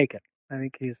going to make it. I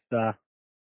think he's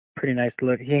pretty nice to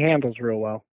look. He handles real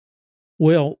well.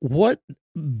 Well, what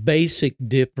basic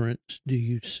difference do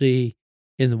you see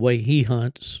in the way he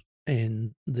hunts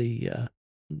and the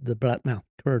blackmouth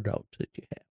cur dogs that you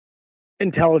have?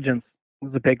 Intelligence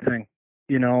was a big thing.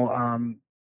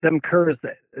 Them curs,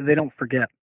 they don't forget.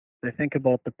 They think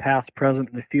about the past, present,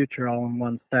 and the future all in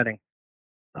one setting.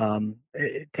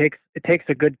 It takes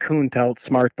a good coon to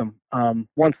outsmart them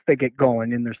once they get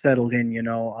going and they're settled in.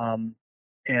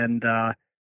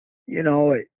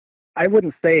 I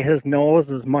wouldn't say his nose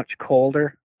is much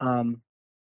colder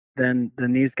than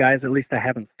these guys. At least I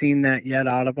haven't seen that yet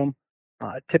out of them.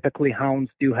 Typically,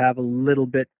 hounds do have a little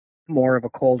bit more of a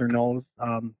colder nose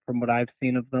from what I've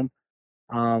seen of them.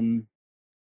 Um,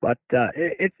 but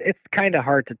it's kind of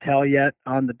hard to tell yet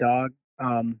on the dog.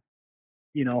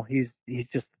 He's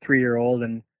just a 3-year old,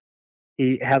 and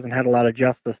he hasn't had a lot of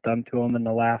justice done to him in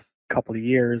the last couple of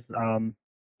years.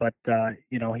 But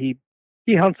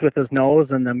he hunts with his nose,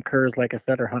 and them curs, like I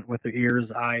said, are hunt with their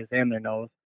ears, eyes, and their nose.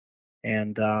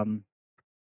 And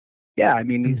yeah, I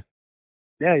mean,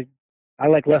 yeah, I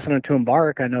like listening to him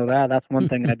bark. I know that. That's one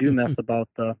thing I do miss about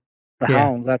the Yeah,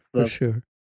 hounds. That's for sure.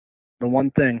 the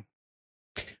one thing.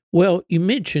 Well, you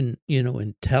mentioned,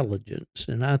 intelligence,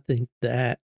 and I think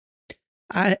that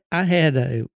I had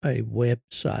a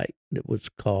website that was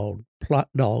called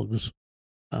plotdogs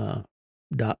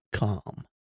 .com.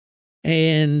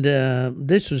 And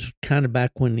this was kind of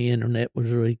back when the internet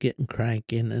was really getting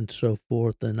cranking and so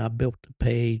forth. And I built a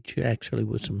page actually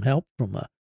with some help from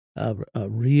a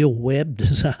real web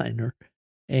designer.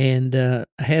 And I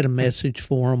had a message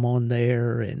for him on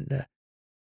there. And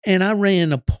I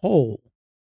ran a poll.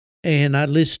 And I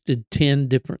listed 10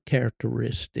 different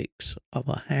characteristics of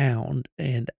a hound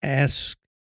and asked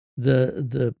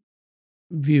the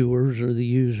viewers or the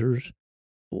users,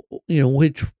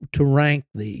 which to rank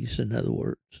these, in other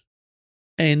words.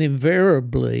 And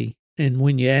invariably, and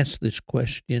when you ask this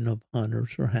question of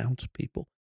hunters or hounds people,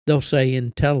 they'll say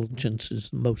intelligence is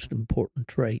the most important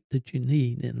trait that you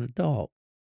need in a dog.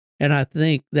 And I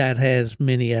think that has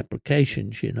many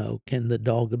applications. Can the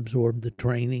dog absorb the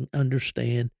training,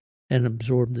 understand and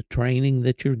absorb the training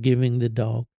that you're giving the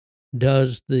dog?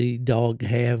 Does the dog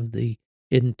have the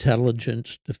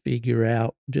intelligence to figure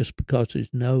out, just because his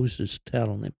nose is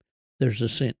telling him there's a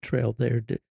scent trail there,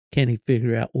 can he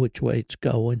figure out which way it's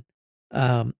going?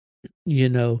 Um,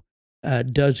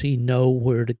 does he know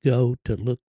where to go to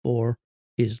look for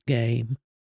his game?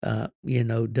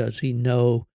 Does he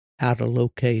know how to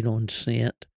locate on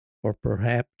scent, or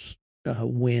perhaps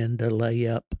when to lay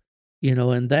up?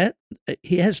 And that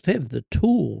he has to have the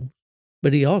tools,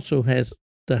 but he also has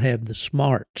to have the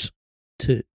smarts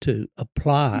to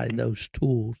apply those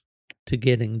tools to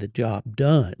getting the job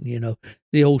done.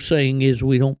 The old saying is,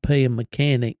 we don't pay a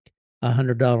mechanic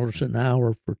 $100 an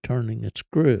hour for turning a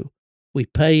screw. We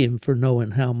pay him for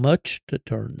knowing how much to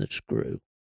turn the screw.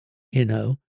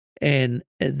 And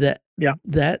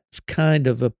that's kind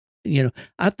of a,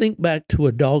 I think back to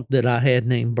a dog that I had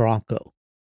named Bronco.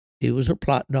 He was a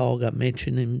plot dog. I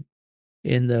mentioned him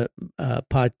in the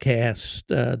podcast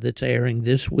that's airing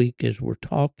this week as we're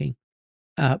talking.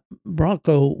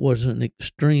 Bronco was an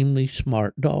extremely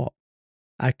smart dog.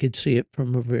 I could see it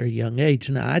from a very young age.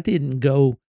 Now, I didn't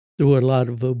go through a lot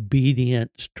of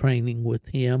obedience training with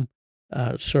him,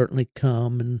 certainly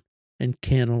come and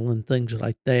kennel and things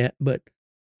like that, but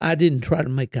I didn't try to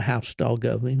make a house dog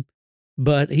of him.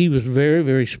 But he was very,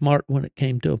 very smart when it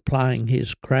came to applying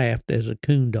his craft as a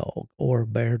coon dog or a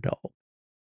bear dog.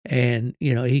 And,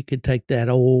 he could take that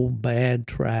old bad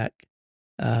track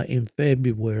in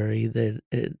February that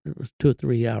it was 2 or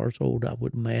 3 hours old, I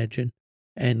would imagine,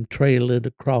 and trail it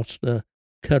across the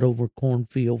cutover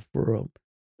cornfield for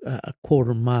a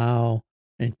quarter mile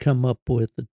and come up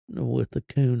with a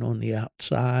coon on the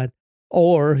outside.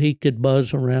 Or he could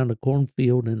buzz around a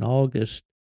cornfield in August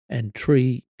and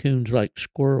tree coons like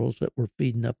squirrels that were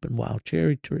feeding up in wild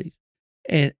cherry trees.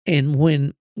 And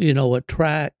when, a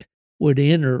track would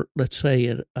enter, let's say,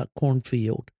 a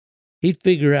cornfield, he'd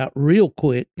figure out real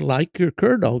quick, like your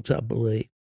cur dogs, I believe,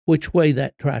 which way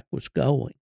that track was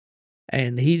going.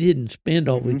 And he didn't spend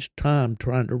all his time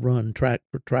trying to run track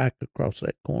for track across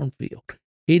that cornfield.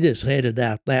 He just headed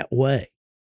out that way,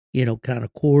 kind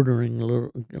of quartering a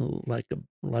little like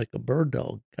a bird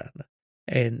dog kind of.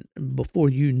 And before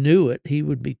you knew it, he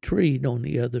would be treed on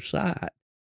the other side,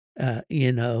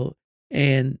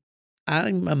 And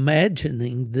I'm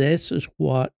imagining this is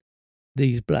what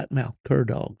these blackmouth cur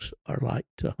dogs are like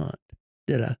to hunt.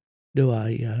 Do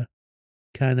I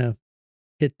kind of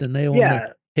hit the nail on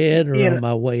the head, or am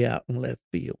I way out in left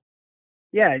field?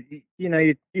 Yeah,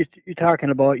 you're talking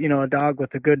about, a dog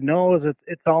with a good nose.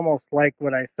 It's almost like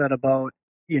what I said about,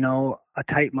 a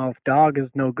tight-mouthed dog is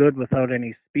no good without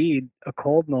any speed. A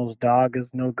cold-nosed dog is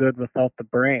no good without the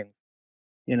brain.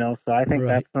 So I think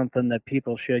that's something that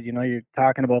people should, you're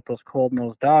talking about those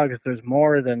cold-nosed dogs. There's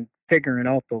more than figuring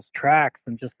out those tracks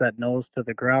and just that nose to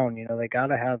the ground. They got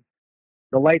to have,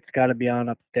 the lights got to be on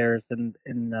upstairs. And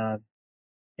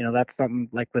that's something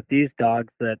like with these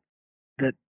dogs that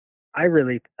I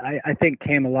think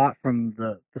came a lot from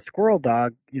the squirrel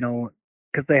dog.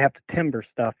 because they have to timber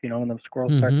stuff, when the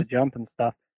squirrels start Mm-hmm. to jump and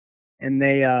stuff. And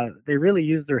they really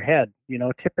use their head.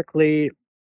 Typically,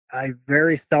 I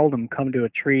very seldom come to a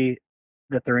tree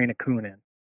that there ain't a coon in.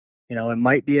 It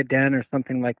might be a den or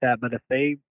something like that, but if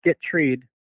they get treed,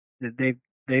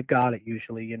 they've got it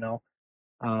usually.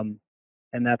 Um,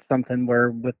 and that's something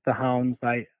where with the hounds,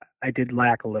 I did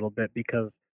lack a little bit, because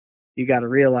you got to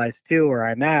realize too where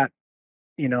I'm at.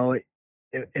 You know,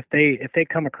 if they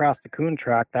come across the coon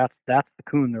track, that's the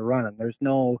coon they're running. There's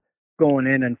no going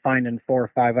in and finding 4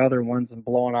 or 5 other ones and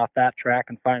blowing off that track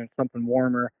and finding something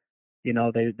warmer.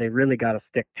 They really got to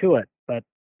stick to it. But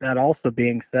that also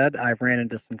being said, I've ran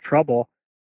into some trouble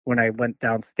when I went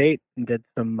downstate and did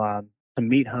some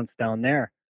meat hunts down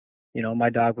there. My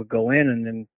dog would go in, and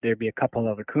then there'd be a couple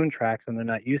other coon tracks, and they're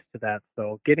not used to that.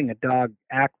 So getting a dog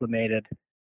acclimated,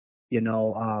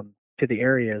 to the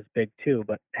area is big too.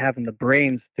 But having the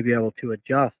brains to be able to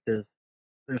adjust there's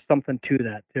something to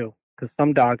that too, because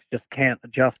some dogs just can't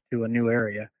adjust to a new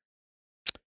area.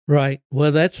 Right.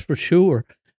 Well, that's for sure.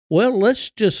 Well,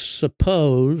 let's just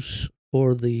suppose,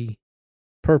 for the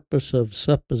purpose of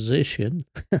supposition,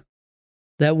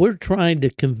 that we're trying to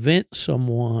convince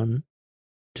someone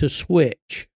to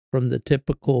switch from the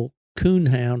typical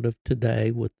coonhound of today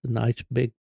with the nice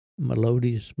big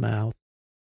melodious mouth,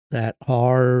 that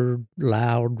hard,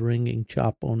 loud, ringing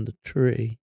chop on the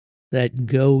tree, that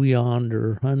go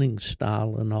yonder hunting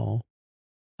style and all,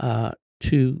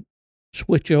 to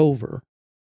switch over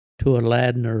to a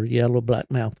Ladner yellow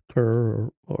blackmouth cur,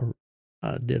 or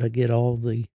did I get all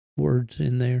the words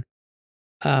in there?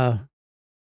 I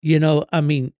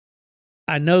mean,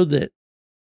 I know that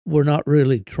we're not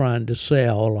really trying to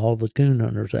sell all the coon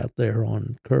hunters out there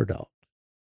on cur dogs,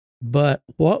 but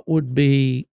what would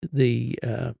be the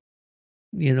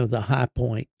the high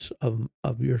points of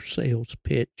your sales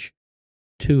pitch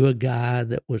to a guy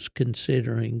that was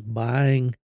considering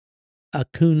buying a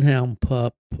coonhound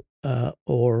pup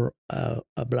or a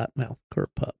blackmouth cur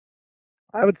pup?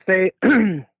 I would say,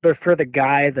 but for the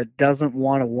guy that doesn't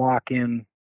want to walk in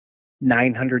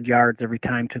 900 yards every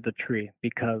time to the tree,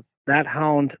 because that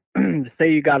hound,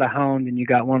 say you got a hound and you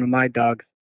got one of my dogs,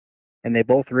 and they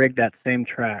both rig that same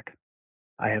track.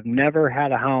 I have never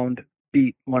had a hound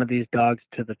beat one of these dogs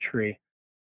to the tree.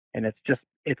 And it's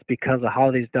because of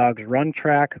how these dogs run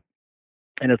track.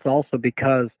 And it's also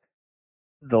because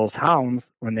those hounds,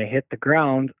 when they hit the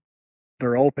ground,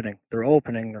 they're opening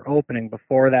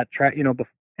before that track,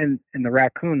 and the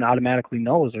raccoon automatically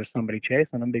knows there's somebody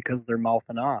chasing them because they're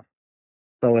mouthing off.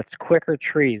 So it's quicker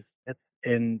trees. It's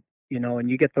in, and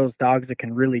you get those dogs that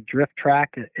can really drift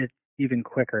track. It's even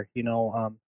quicker,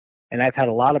 and I've had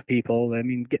a lot of people,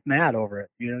 get mad over it.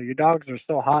 Your dogs are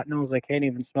so hot nosed they can't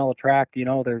even smell a track.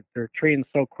 They're treeing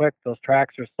so quick. Those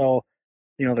tracks are so,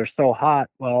 they're so hot.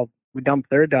 Well, we dump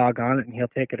their dog on it and he'll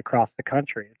take it across the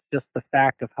country. It's just the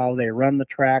fact of how they run the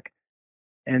track.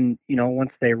 And,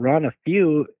 once they run a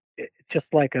few, it's just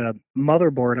like a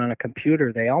motherboard on a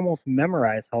computer. They almost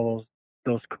memorize how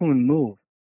those coon move,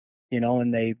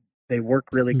 and they work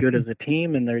really good as a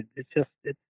team. And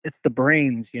it's the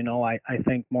brains, I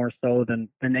think more so than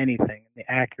anything, the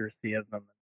accuracy of them.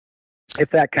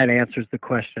 If that kind of answers the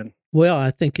question. Well,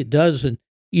 I think it does. And,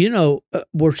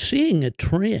 we're seeing a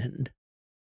trend,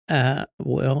 and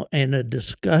a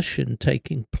discussion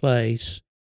taking place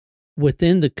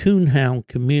within the coonhound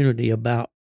community about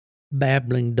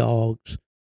babbling dogs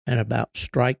and about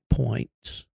strike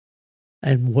points,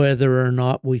 and whether or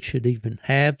not we should even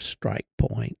have strike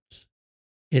points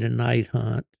in a night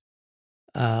hunt.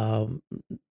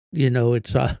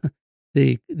 It's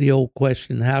the old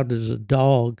question: how does a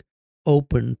dog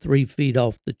open 3 feet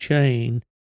off the chain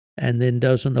and then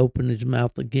doesn't open his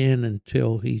mouth again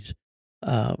until he's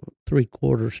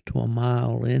 3/4 to a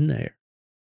mile in there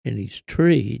and he's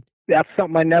treed? That's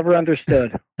something I never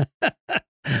understood.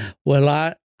 Well,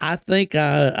 I think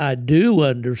I do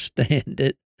understand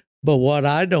it, but what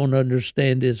I don't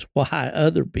understand is why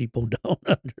other people don't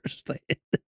understand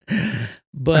it.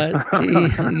 But,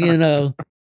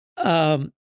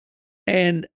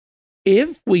 and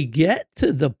if we get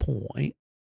to the point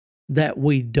that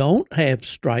we don't have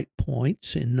strike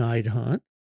points in night hunt,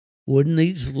 wouldn't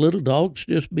these little dogs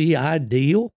just be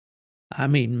ideal? I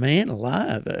mean, man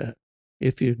alive,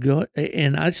 if you go,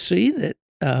 and I see that,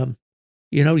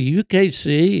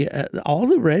 UKC, all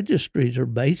the registries are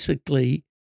basically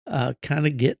kind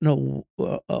of getting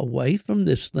away from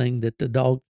this thing that the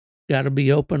dog got to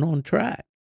be open on track.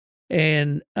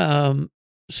 And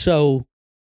so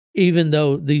even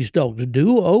though these dogs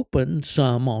do open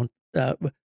some on,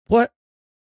 what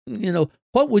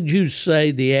would you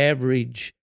say the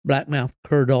average blackmouth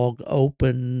cur dog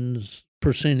opens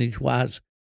percentage wise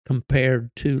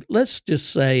compared to, let's just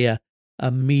say,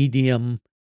 a medium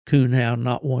coonhound,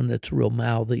 not one that's real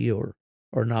mouthy or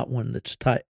not one that's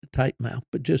tight mouth,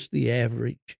 but just the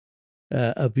average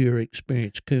of your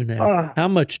experience coonhound? How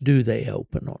much do they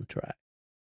open on track?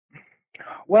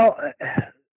 Well,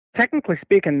 technically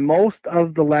speaking, most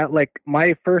of the like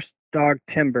my first dog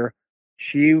Timber,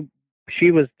 she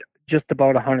was just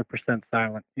about 100%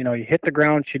 silent. You know, you hit the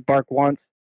ground, she'd bark once,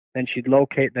 then she'd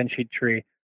locate, then she'd tree.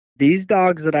 These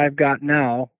dogs that I've got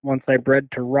now, once I bred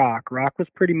to Rock was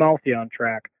pretty mouthy on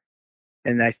track,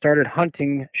 and I started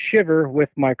hunting Shiver with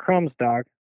my Crumbs dog.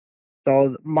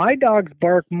 So my dogs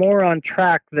bark more on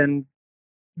track than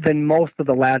most of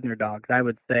the Ladner dogs. I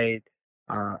would say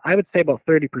about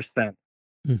 30%.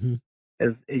 Mm-hmm.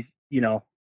 Is you know,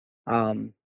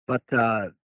 but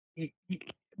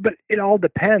but it all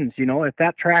depends. You know, if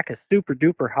that track is super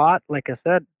duper hot, like I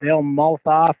said, they'll mouth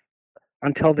off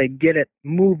until they get it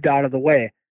moved out of the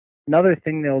way. Another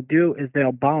thing they'll do is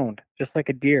they'll bound, just like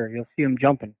a deer. You'll see them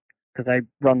jumping because I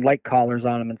run light collars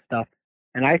on them and stuff.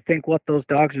 And I think what those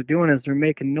dogs are doing is they're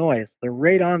making noise. They're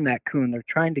right on that coon. They're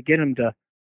trying to get him to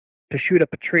shoot up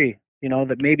a tree. You know,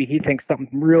 that maybe he thinks something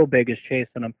real big is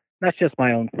chasing him. That's just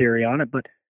my own theory on it, but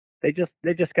they just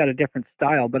got a different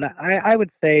style. But I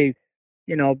would say,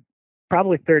 you know,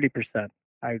 probably 30%.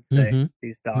 I would say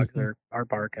these dogs are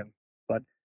barking. But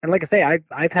and like I say,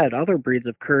 I've had other breeds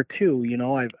of cur too. You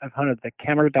know, I've hunted the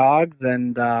Kemmer dogs,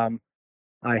 and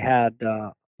I had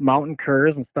mountain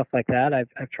curs and stuff like that.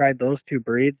 I've tried those two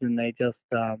breeds, and they just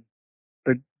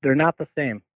they're not the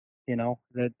same. You know,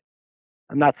 that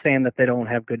I'm not saying that they don't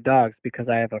have good dogs, because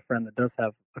I have a friend that does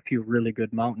have a few really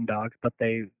good mountain dogs, but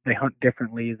they hunt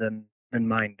differently than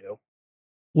mine do.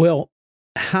 Well,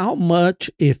 how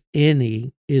much, if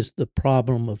any, is the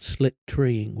problem of slick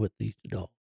treeing with these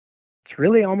dogs? It's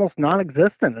really almost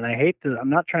non-existent, and I'm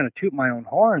not trying to toot my own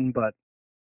horn, but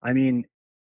I mean,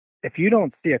 if you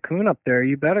don't see a coon up there,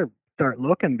 you better start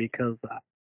looking, because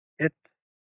it's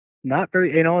not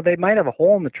very, you know, they might have a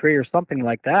hole in the tree or something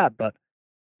like that, but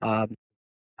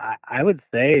I would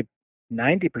say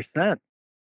 90%,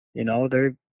 you know,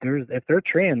 there's if they're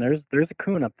treeing, there's a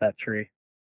coon up that tree.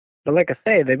 But like I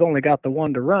say, they've only got the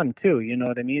one to run too. You know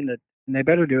what I mean? And they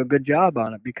better do a good job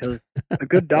on it, because a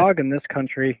good dog in this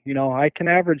country, you know, I can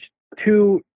average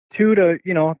two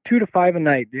to 5 a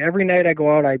night. Every night I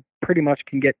go out, I pretty much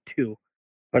can get 2.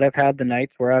 But I've had the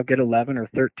nights where I'll get 11 or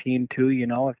 13 too, you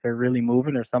know, if they're really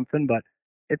moving or something. But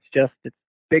it's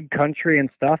big country and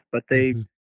stuff. But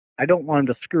I don't want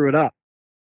them to screw it up,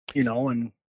 you know.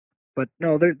 But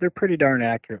no, they're pretty darn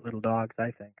accurate little dogs,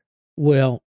 I think.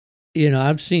 Well, you know,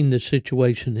 I've seen the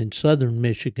situation in southern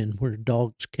Michigan where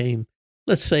dogs came,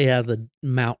 let's say, out of the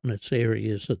mountainous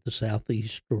areas of the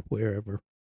southeast or wherever,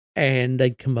 and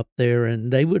they'd come up there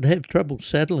and they would have trouble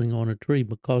settling on a tree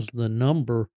because of the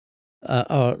number, you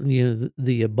know,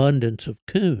 the abundance of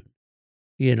coon.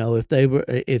 You know, if they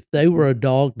were a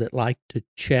dog that liked to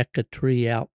check a tree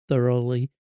out thoroughly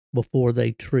before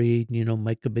they treed, you know,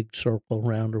 make a big circle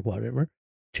around or whatever,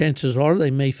 chances are they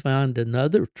may find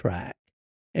another track.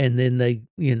 And then they,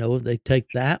 you know, if they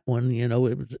take that one, you know,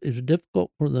 it's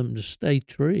difficult for them to stay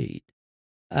treed.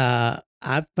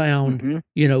 I've found,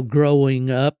 you know,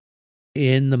 growing up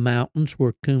in the mountains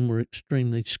where coon were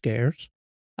extremely scarce,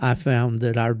 I found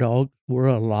that our dogs were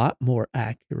a lot more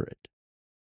accurate,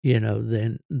 you know,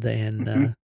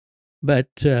 but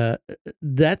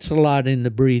that's a lot in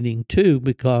the breeding too,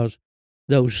 because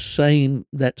that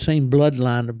same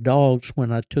bloodline of dogs,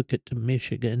 when I took it to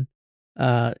Michigan,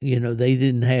 you know, they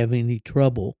didn't have any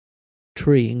trouble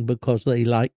treeing because they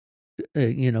liked,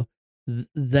 you know,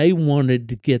 they wanted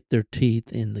to get their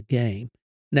teeth in the game.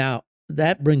 Now,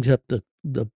 that brings up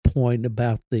the point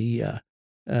about the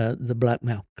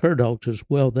blackmouth cur dogs as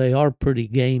well. They are pretty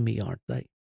gamey, aren't they?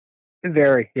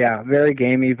 Very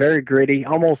gamey, very gritty.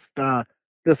 Almost,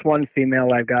 this one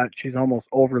female I've got, she's almost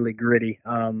overly gritty.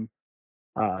 Yeah,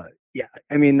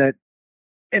 I mean that.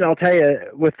 And I'll tell you,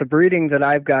 with the breeding that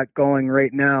I've got going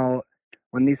right now,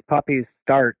 when these puppies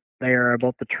start, they are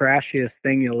about the trashiest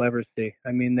thing you'll ever see.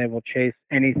 I mean, they will chase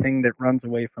anything that runs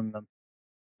away from them.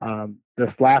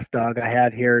 This last dog I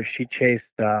had here, she chased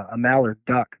a mallard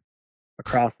duck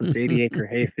across this 80-acre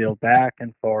hayfield, back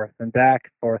and forth and back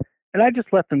and forth. And I just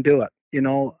let them do it. You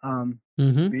know,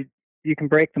 you can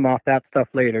break them off that stuff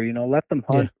later. You know, let them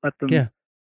hunt, let them,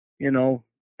 you know,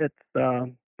 it's,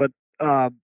 but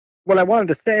what I wanted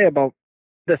to say about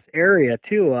this area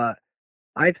too,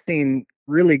 I've seen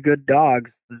really good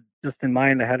dogs. Just in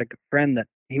mind, I had a friend that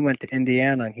he went to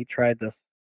Indiana and he tried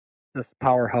this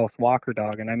powerhouse Walker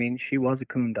dog, and I mean, she was a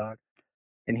coon dog,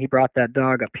 and he brought that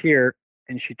dog up here,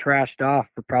 and she trashed off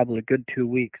for probably a good 2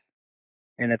 weeks.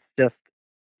 And it's just,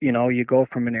 you go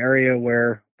from an area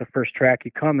where the first track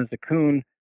you come is a coon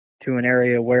to an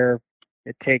area where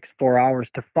it takes 4 hours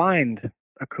to find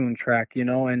a coon track,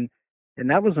 and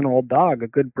that was an old dog, a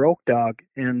good broke dog.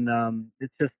 And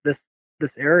it's just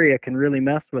this area can really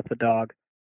mess with the dog.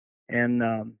 And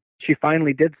she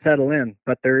finally did settle in,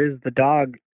 but there is the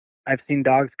dog. I've seen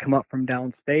dogs come up from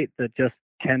downstate that just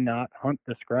cannot hunt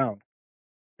this ground.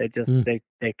 They just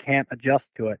they can't adjust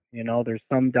to it. There's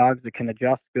some dogs that can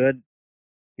adjust good,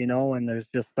 and there's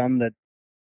just some that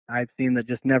I've seen that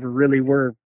just never really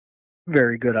were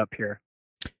very good up here.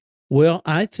 Well,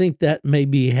 I think that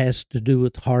maybe has to do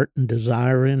with heart and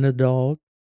desire in a dog.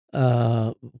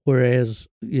 Whereas,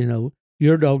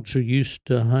 your dogs are used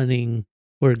to hunting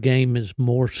where game is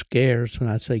more scarce. And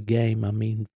I say game, I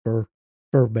mean fur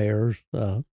bears,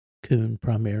 coon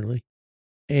primarily.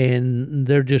 And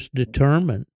they're just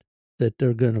determined that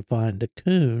they're going to find a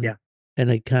coon. Yeah. And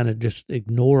they kind of just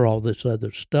ignore all this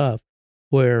other stuff,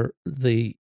 where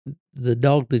the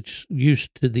dog that's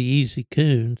used to the easy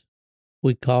coons,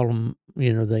 we call them,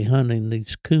 they hunt in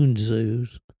these coon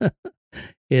zoos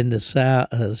in the south.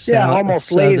 Almost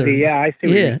southern, lazy. Yeah, I see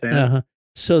what you're saying.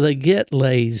 So they get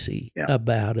lazy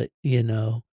about it,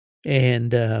 and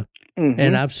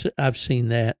and I've seen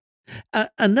that.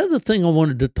 Another thing I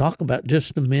wanted to talk about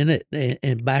just a minute,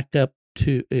 and back up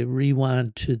to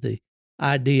rewind to the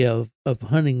idea of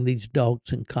hunting these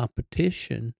dogs in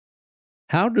competition.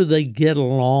 How do they get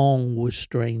along with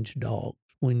strange dogs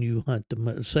when you hunt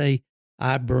them? Say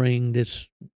I bring this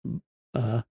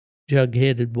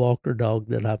jug-headed Walker dog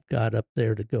that I've got up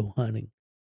there to go hunting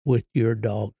with your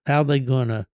dog. How are they going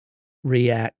to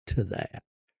react to that?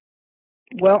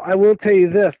 Well, I will tell you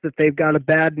this, that they've got a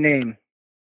bad name,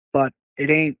 but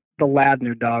it ain't the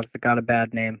Ladner dogs that got a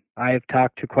bad name. I have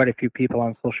talked to quite a few people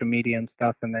on social media and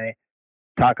stuff, and they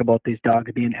talk about these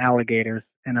dogs being alligators,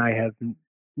 and I have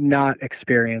not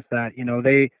experienced that.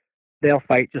 They'll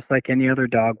fight just like any other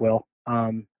dog will.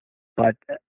 But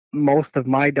most of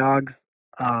my dogs,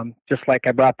 just like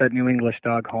I brought that New English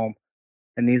dog home,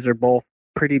 and these are both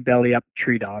pretty belly up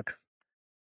tree dogs.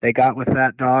 They got with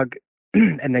that dog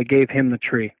and they gave him the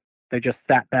tree. They just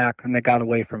sat back and they got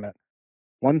away from it.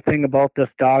 One thing about this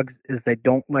dogs is they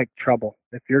don't like trouble.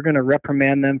 If you're going to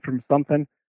reprimand them from something,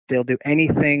 they'll do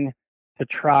anything to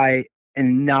try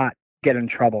and not get in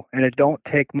trouble. And it don't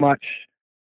take much.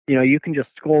 You can just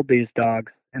scold these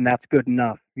dogs and that's good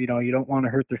enough. You don't want to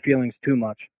hurt their feelings too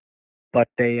much. But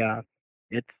they're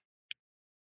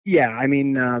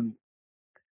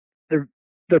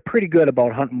pretty good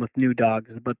about hunting with new dogs.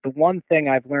 But the one thing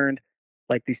I've learned,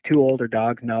 like these two older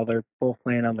dogs now, they're both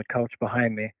laying on the couch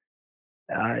behind me.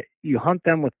 You hunt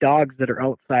them with dogs that are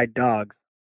outside dogs,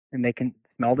 and they can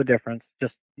smell the difference.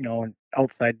 Just, an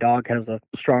outside dog has a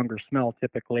stronger smell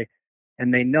typically,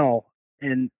 and they know.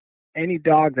 And any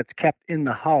dog that's kept in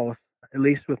the house, at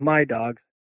least with my dogs,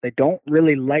 they don't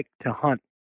really like to hunt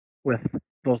with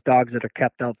those dogs that are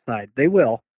kept outside. They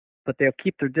will, but they'll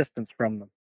keep their distance from them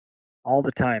all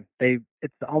the time.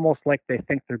 It's almost like they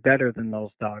think they're better than those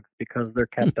dogs because they're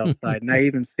kept outside. And I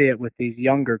even see it with these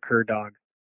younger cur dogs.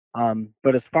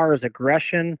 But as far as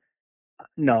aggression,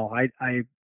 no,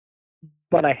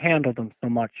 but I handle them so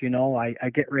much,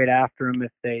 I get right after them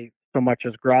if they so much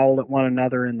as growl at one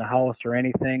another in the house or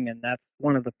anything. And that's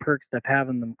one of the perks of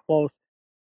having them close.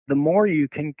 The more you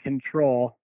can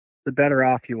control, the better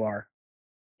off you are.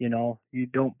 You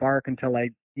don't bark until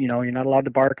you're not allowed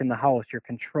to bark in the house. You're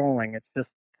controlling. It's just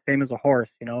same as a horse.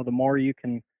 The more you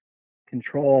can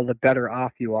control, the better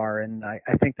off you are. And I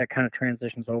think that kind of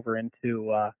transitions over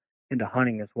into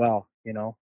hunting as well.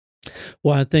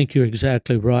 Well, I think you're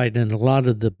exactly right. And a lot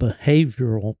of the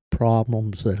behavioral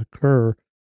problems that occur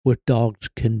with dogs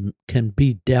can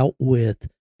be dealt with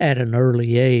at an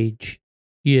early age.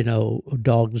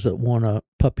 Puppies that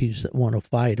want to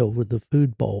fight over the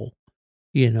food bowl,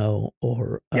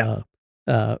 or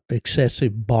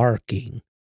excessive barking.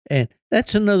 And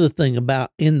that's another thing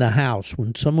about in the house.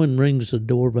 When someone rings the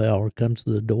doorbell or comes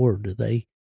to the door, are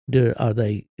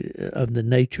they of the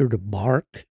nature to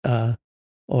bark,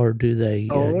 or do they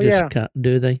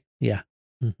do they? Yeah.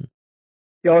 Mm-hmm.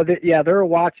 They're a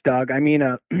watchdog. I mean,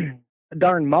 a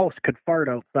darn mouse could fart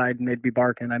outside and they'd be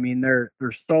barking. I mean, they're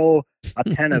so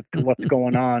attentive to what's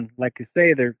going on. Like you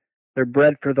say, they're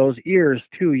bred for those ears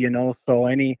too. So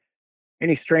any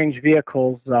strange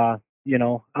vehicles,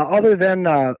 other than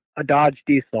a Dodge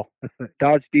Diesel. If a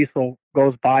Dodge Diesel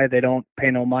goes by, they don't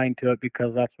pay no mind to it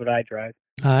because that's what I drive.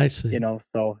 I see.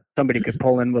 So somebody could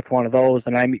pull in with one of those,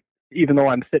 and even though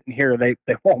I'm sitting here, they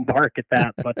won't bark at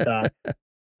that. But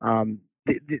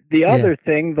The other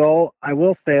thing, though, I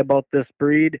will say about this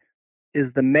breed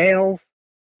is the males,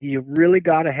 you really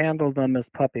got to handle them as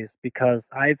puppies, because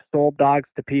I've sold dogs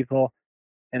to people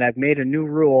and I've made a new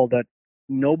rule that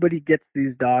nobody gets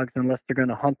these dogs unless they're going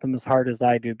to hunt them as hard as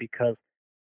I do, because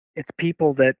it's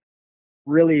people that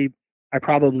really, I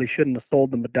probably shouldn't have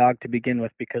sold them a dog to begin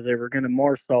with, because they were going to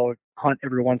more so hunt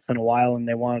every once in a while and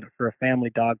they wanted it for a family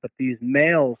dog. But these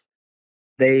males,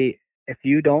 if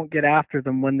you don't get after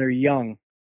them when they're young,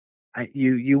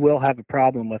 you will have a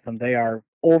problem with them. They are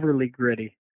overly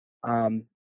gritty.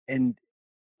 And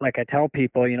like I tell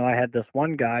people, I had this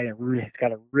one guy, he's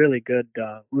got a really good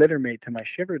litter mate to my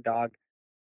shiver dog,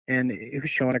 and he was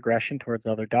showing aggression towards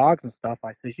other dogs and stuff.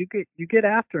 I says, you get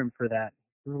after him for that.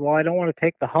 He says, well, I don't want to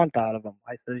take the hunt out of him.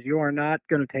 I says, you are not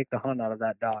going to take the hunt out of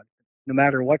that dog. No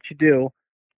matter what you do,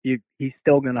 he's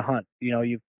still going to hunt.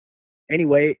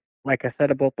 Anyway, like I said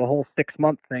about the whole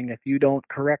 6-month thing, if you don't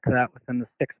correct that within the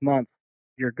 6 months,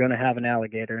 you're going to have an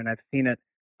alligator. And I've seen it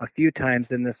a few times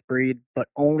in this breed, but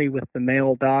only with the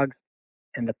male dogs.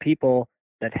 And the people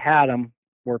that had them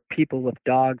were people with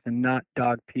dogs and not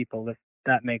dog people, if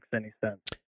that makes any sense.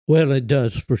 Well, it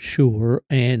does for sure.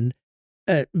 And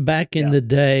back in the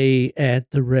day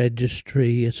at the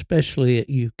registry, especially at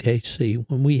UKC,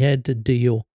 when we had to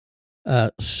deal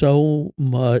so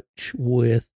much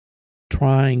with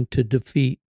trying to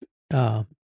defeat,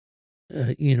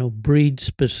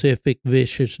 breed-specific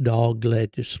vicious dog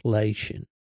legislation,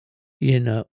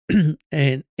 and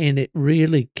it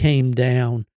really came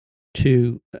down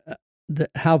to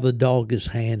how the dog is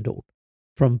handled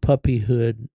from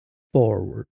puppyhood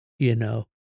forward,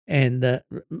 and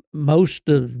most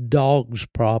of dogs'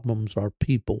 problems are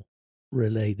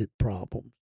people-related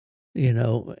problems,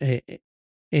 and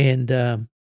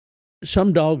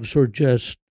some dogs are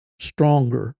just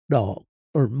stronger dogs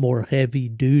or more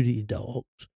heavy-duty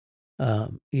dogs.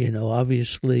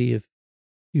 Obviously, if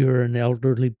you're an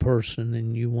elderly person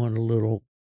and you want a little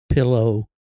pillow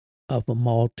of a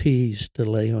Maltese to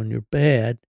lay on your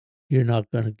bed, you're not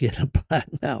going to get a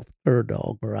black-mouthed cur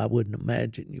dog, or I wouldn't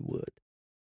imagine you would.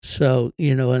 So,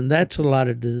 and that's a lot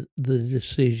of the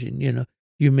decision.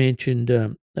 You mentioned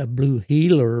a blue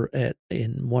heeler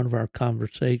in one of our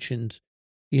conversations.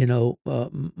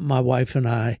 My wife and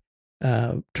I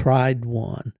tried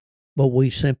one, but we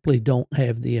simply don't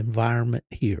have the environment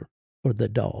here for the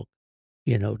dog.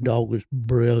 Dog was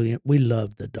brilliant. We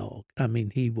loved the dog. I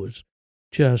mean, he was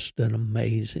just an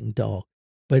amazing dog,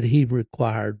 but he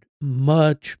required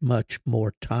much, much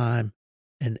more time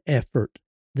and effort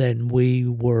than we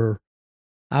were.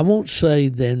 I won't say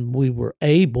than we were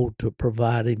able to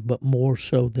provide him, but more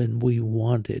so than we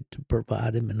wanted to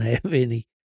provide him and have any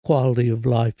quality of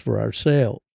life for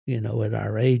ourselves, at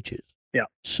our ages. Yeah.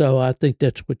 So I think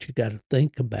that's what you got to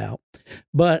think about.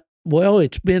 But, well,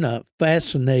 it's been a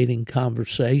fascinating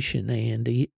conversation,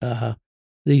 Andy.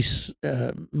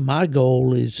 My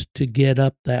goal is to get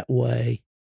up that way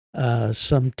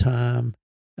sometime.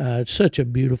 It's such a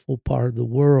beautiful part of the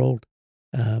world.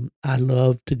 I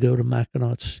love to go to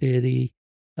Mackinac City,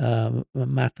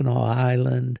 Mackinac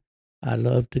Island. I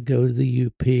love to go to the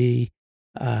UP.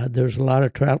 There's a lot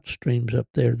of trout streams up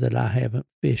there that I haven't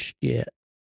fished yet.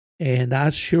 And I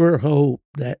sure hope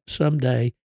that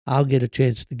someday I'll get a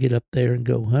chance to get up there and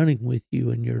go hunting with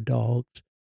you and your dogs.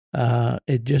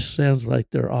 It just sounds like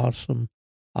they're awesome,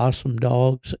 awesome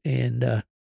dogs. And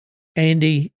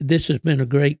Andy, this has been a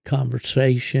great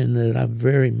conversation that I've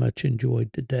very much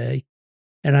enjoyed today.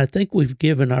 And I think we've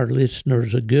given our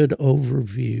listeners a good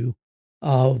overview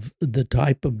of the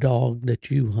type of dog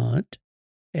that you hunt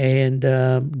and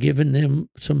given them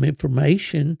some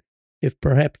information if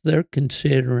perhaps they're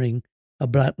considering a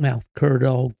black-mouthed cur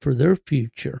dog for their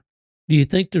future. Do you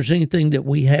think there's anything that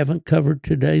we haven't covered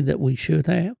today that we should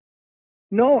have?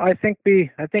 No, I think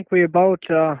we about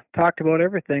talked about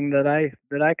everything that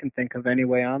I can think of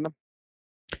anyway on them.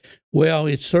 Well,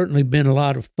 it's certainly been a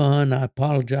lot of fun. I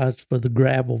apologize for the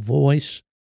gravel voice,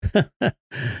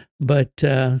 but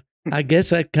I guess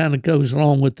that kind of goes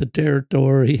along with the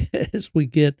territory as we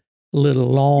get a little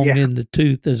long in the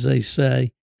tooth, as they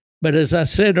say. But as I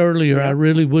said earlier, I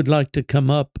really would like to come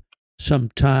up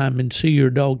sometime and see your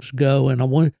dogs go, and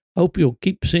hope you'll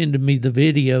keep sending me the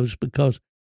videos because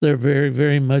they're very,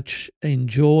 very much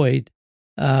enjoyed.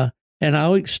 And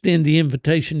I'll extend the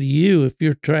invitation to you if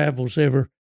your travels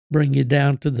ever bring you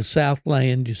down to the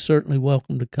Southland. You're certainly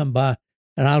welcome to come by,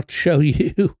 and I'll show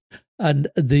you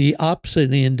the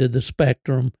opposite end of the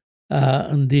spectrum,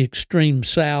 and the extreme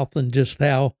south, and just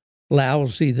how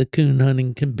lousy the coon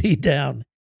hunting can be down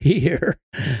here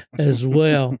as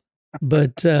well.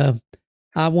 But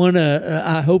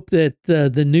I hope that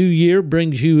the new year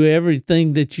brings you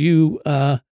everything that you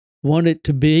want it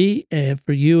to be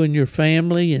for you and your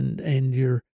family and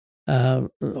your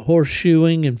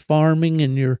horseshoeing and farming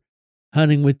and your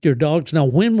hunting with your dogs. Now,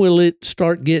 when will it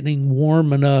start getting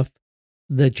warm enough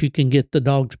that you can get the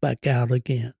dogs back out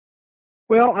again?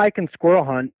 Well, I can squirrel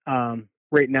hunt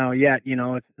right now yet.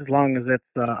 As long as it's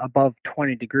above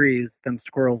 20 degrees, then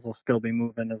squirrels will still be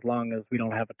moving as long as we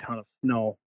don't have a ton of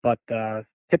snow. But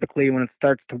typically when it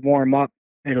starts to warm up,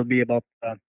 it'll be about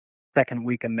the second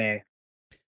week of May.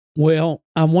 Well,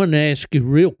 I want to ask you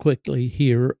real quickly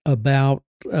here about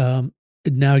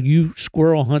now you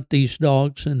squirrel hunt these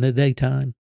dogs in the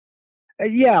daytime?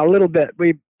 Yeah, a little bit.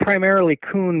 We primarily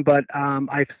coon, but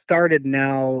I've started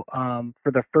now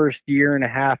for the first year and a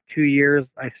half, 2 years,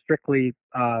 I strictly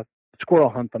squirrel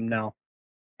hunt them now,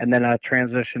 and then I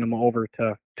transition them over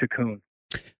to coon.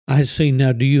 I see.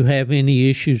 Now, do you have any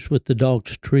issues with the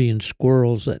dogs treeing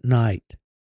squirrels at night?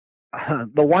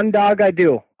 The one dog I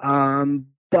do,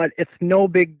 but it's no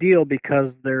big deal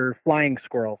because they're flying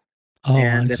squirrels. Oh,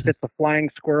 and if it's a flying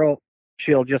squirrel,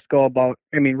 she'll just go about,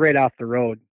 right off the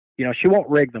road. She won't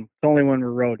rig them. It's only when we're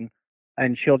roading.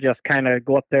 And she'll just kind of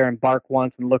go up there and bark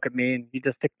once and look at me, and you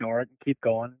just ignore it and keep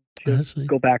going. She'll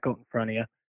go back out in front of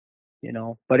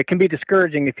you, But it can be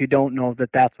discouraging if you don't know that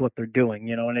that's what they're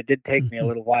doing, and it did take me a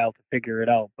little while to figure it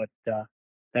out, but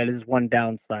that is one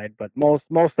downside. But most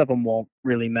of them won't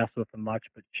really mess with them much,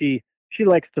 but she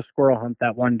likes to squirrel hunt,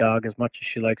 that one dog, as much as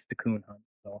she likes to coon hunt.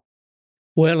 So.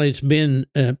 Well, it's been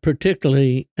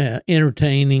particularly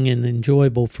entertaining and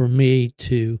enjoyable for me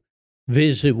to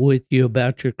visit with you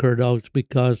about your cur dogs,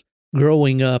 because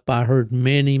growing up, I heard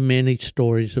many, many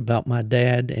stories about my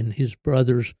dad and his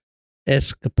brothers'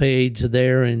 escapades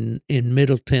there in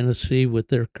Middle Tennessee with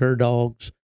their cur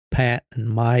dogs, Pat and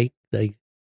Mike. They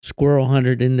squirrel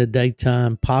hunted in the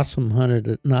daytime, possum hunted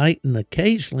at night, and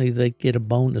occasionally they get a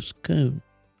bonus coon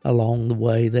along the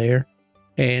way there.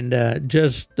 And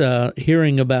just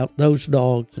hearing about those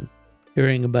dogs and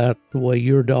hearing about the way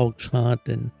your dogs hunt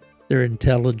and their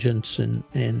intelligence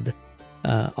and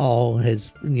all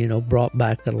has, brought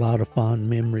back a lot of fond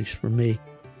memories for me.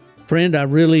 Friend, I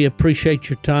really appreciate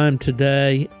your time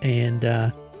today,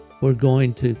 and we're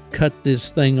going to cut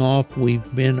this thing off.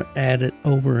 We've been at it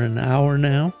over an hour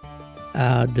now,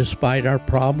 despite our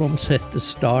problems at the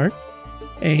start.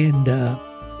 And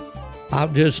I'll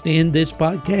just end this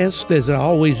podcast, as I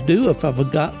always do, if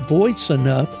I've got voice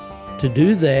enough to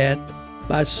do that,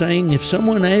 by saying, if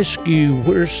someone asks you,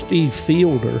 where's Steve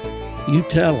Fielder, you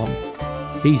tell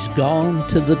them he's gone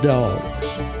to the dogs.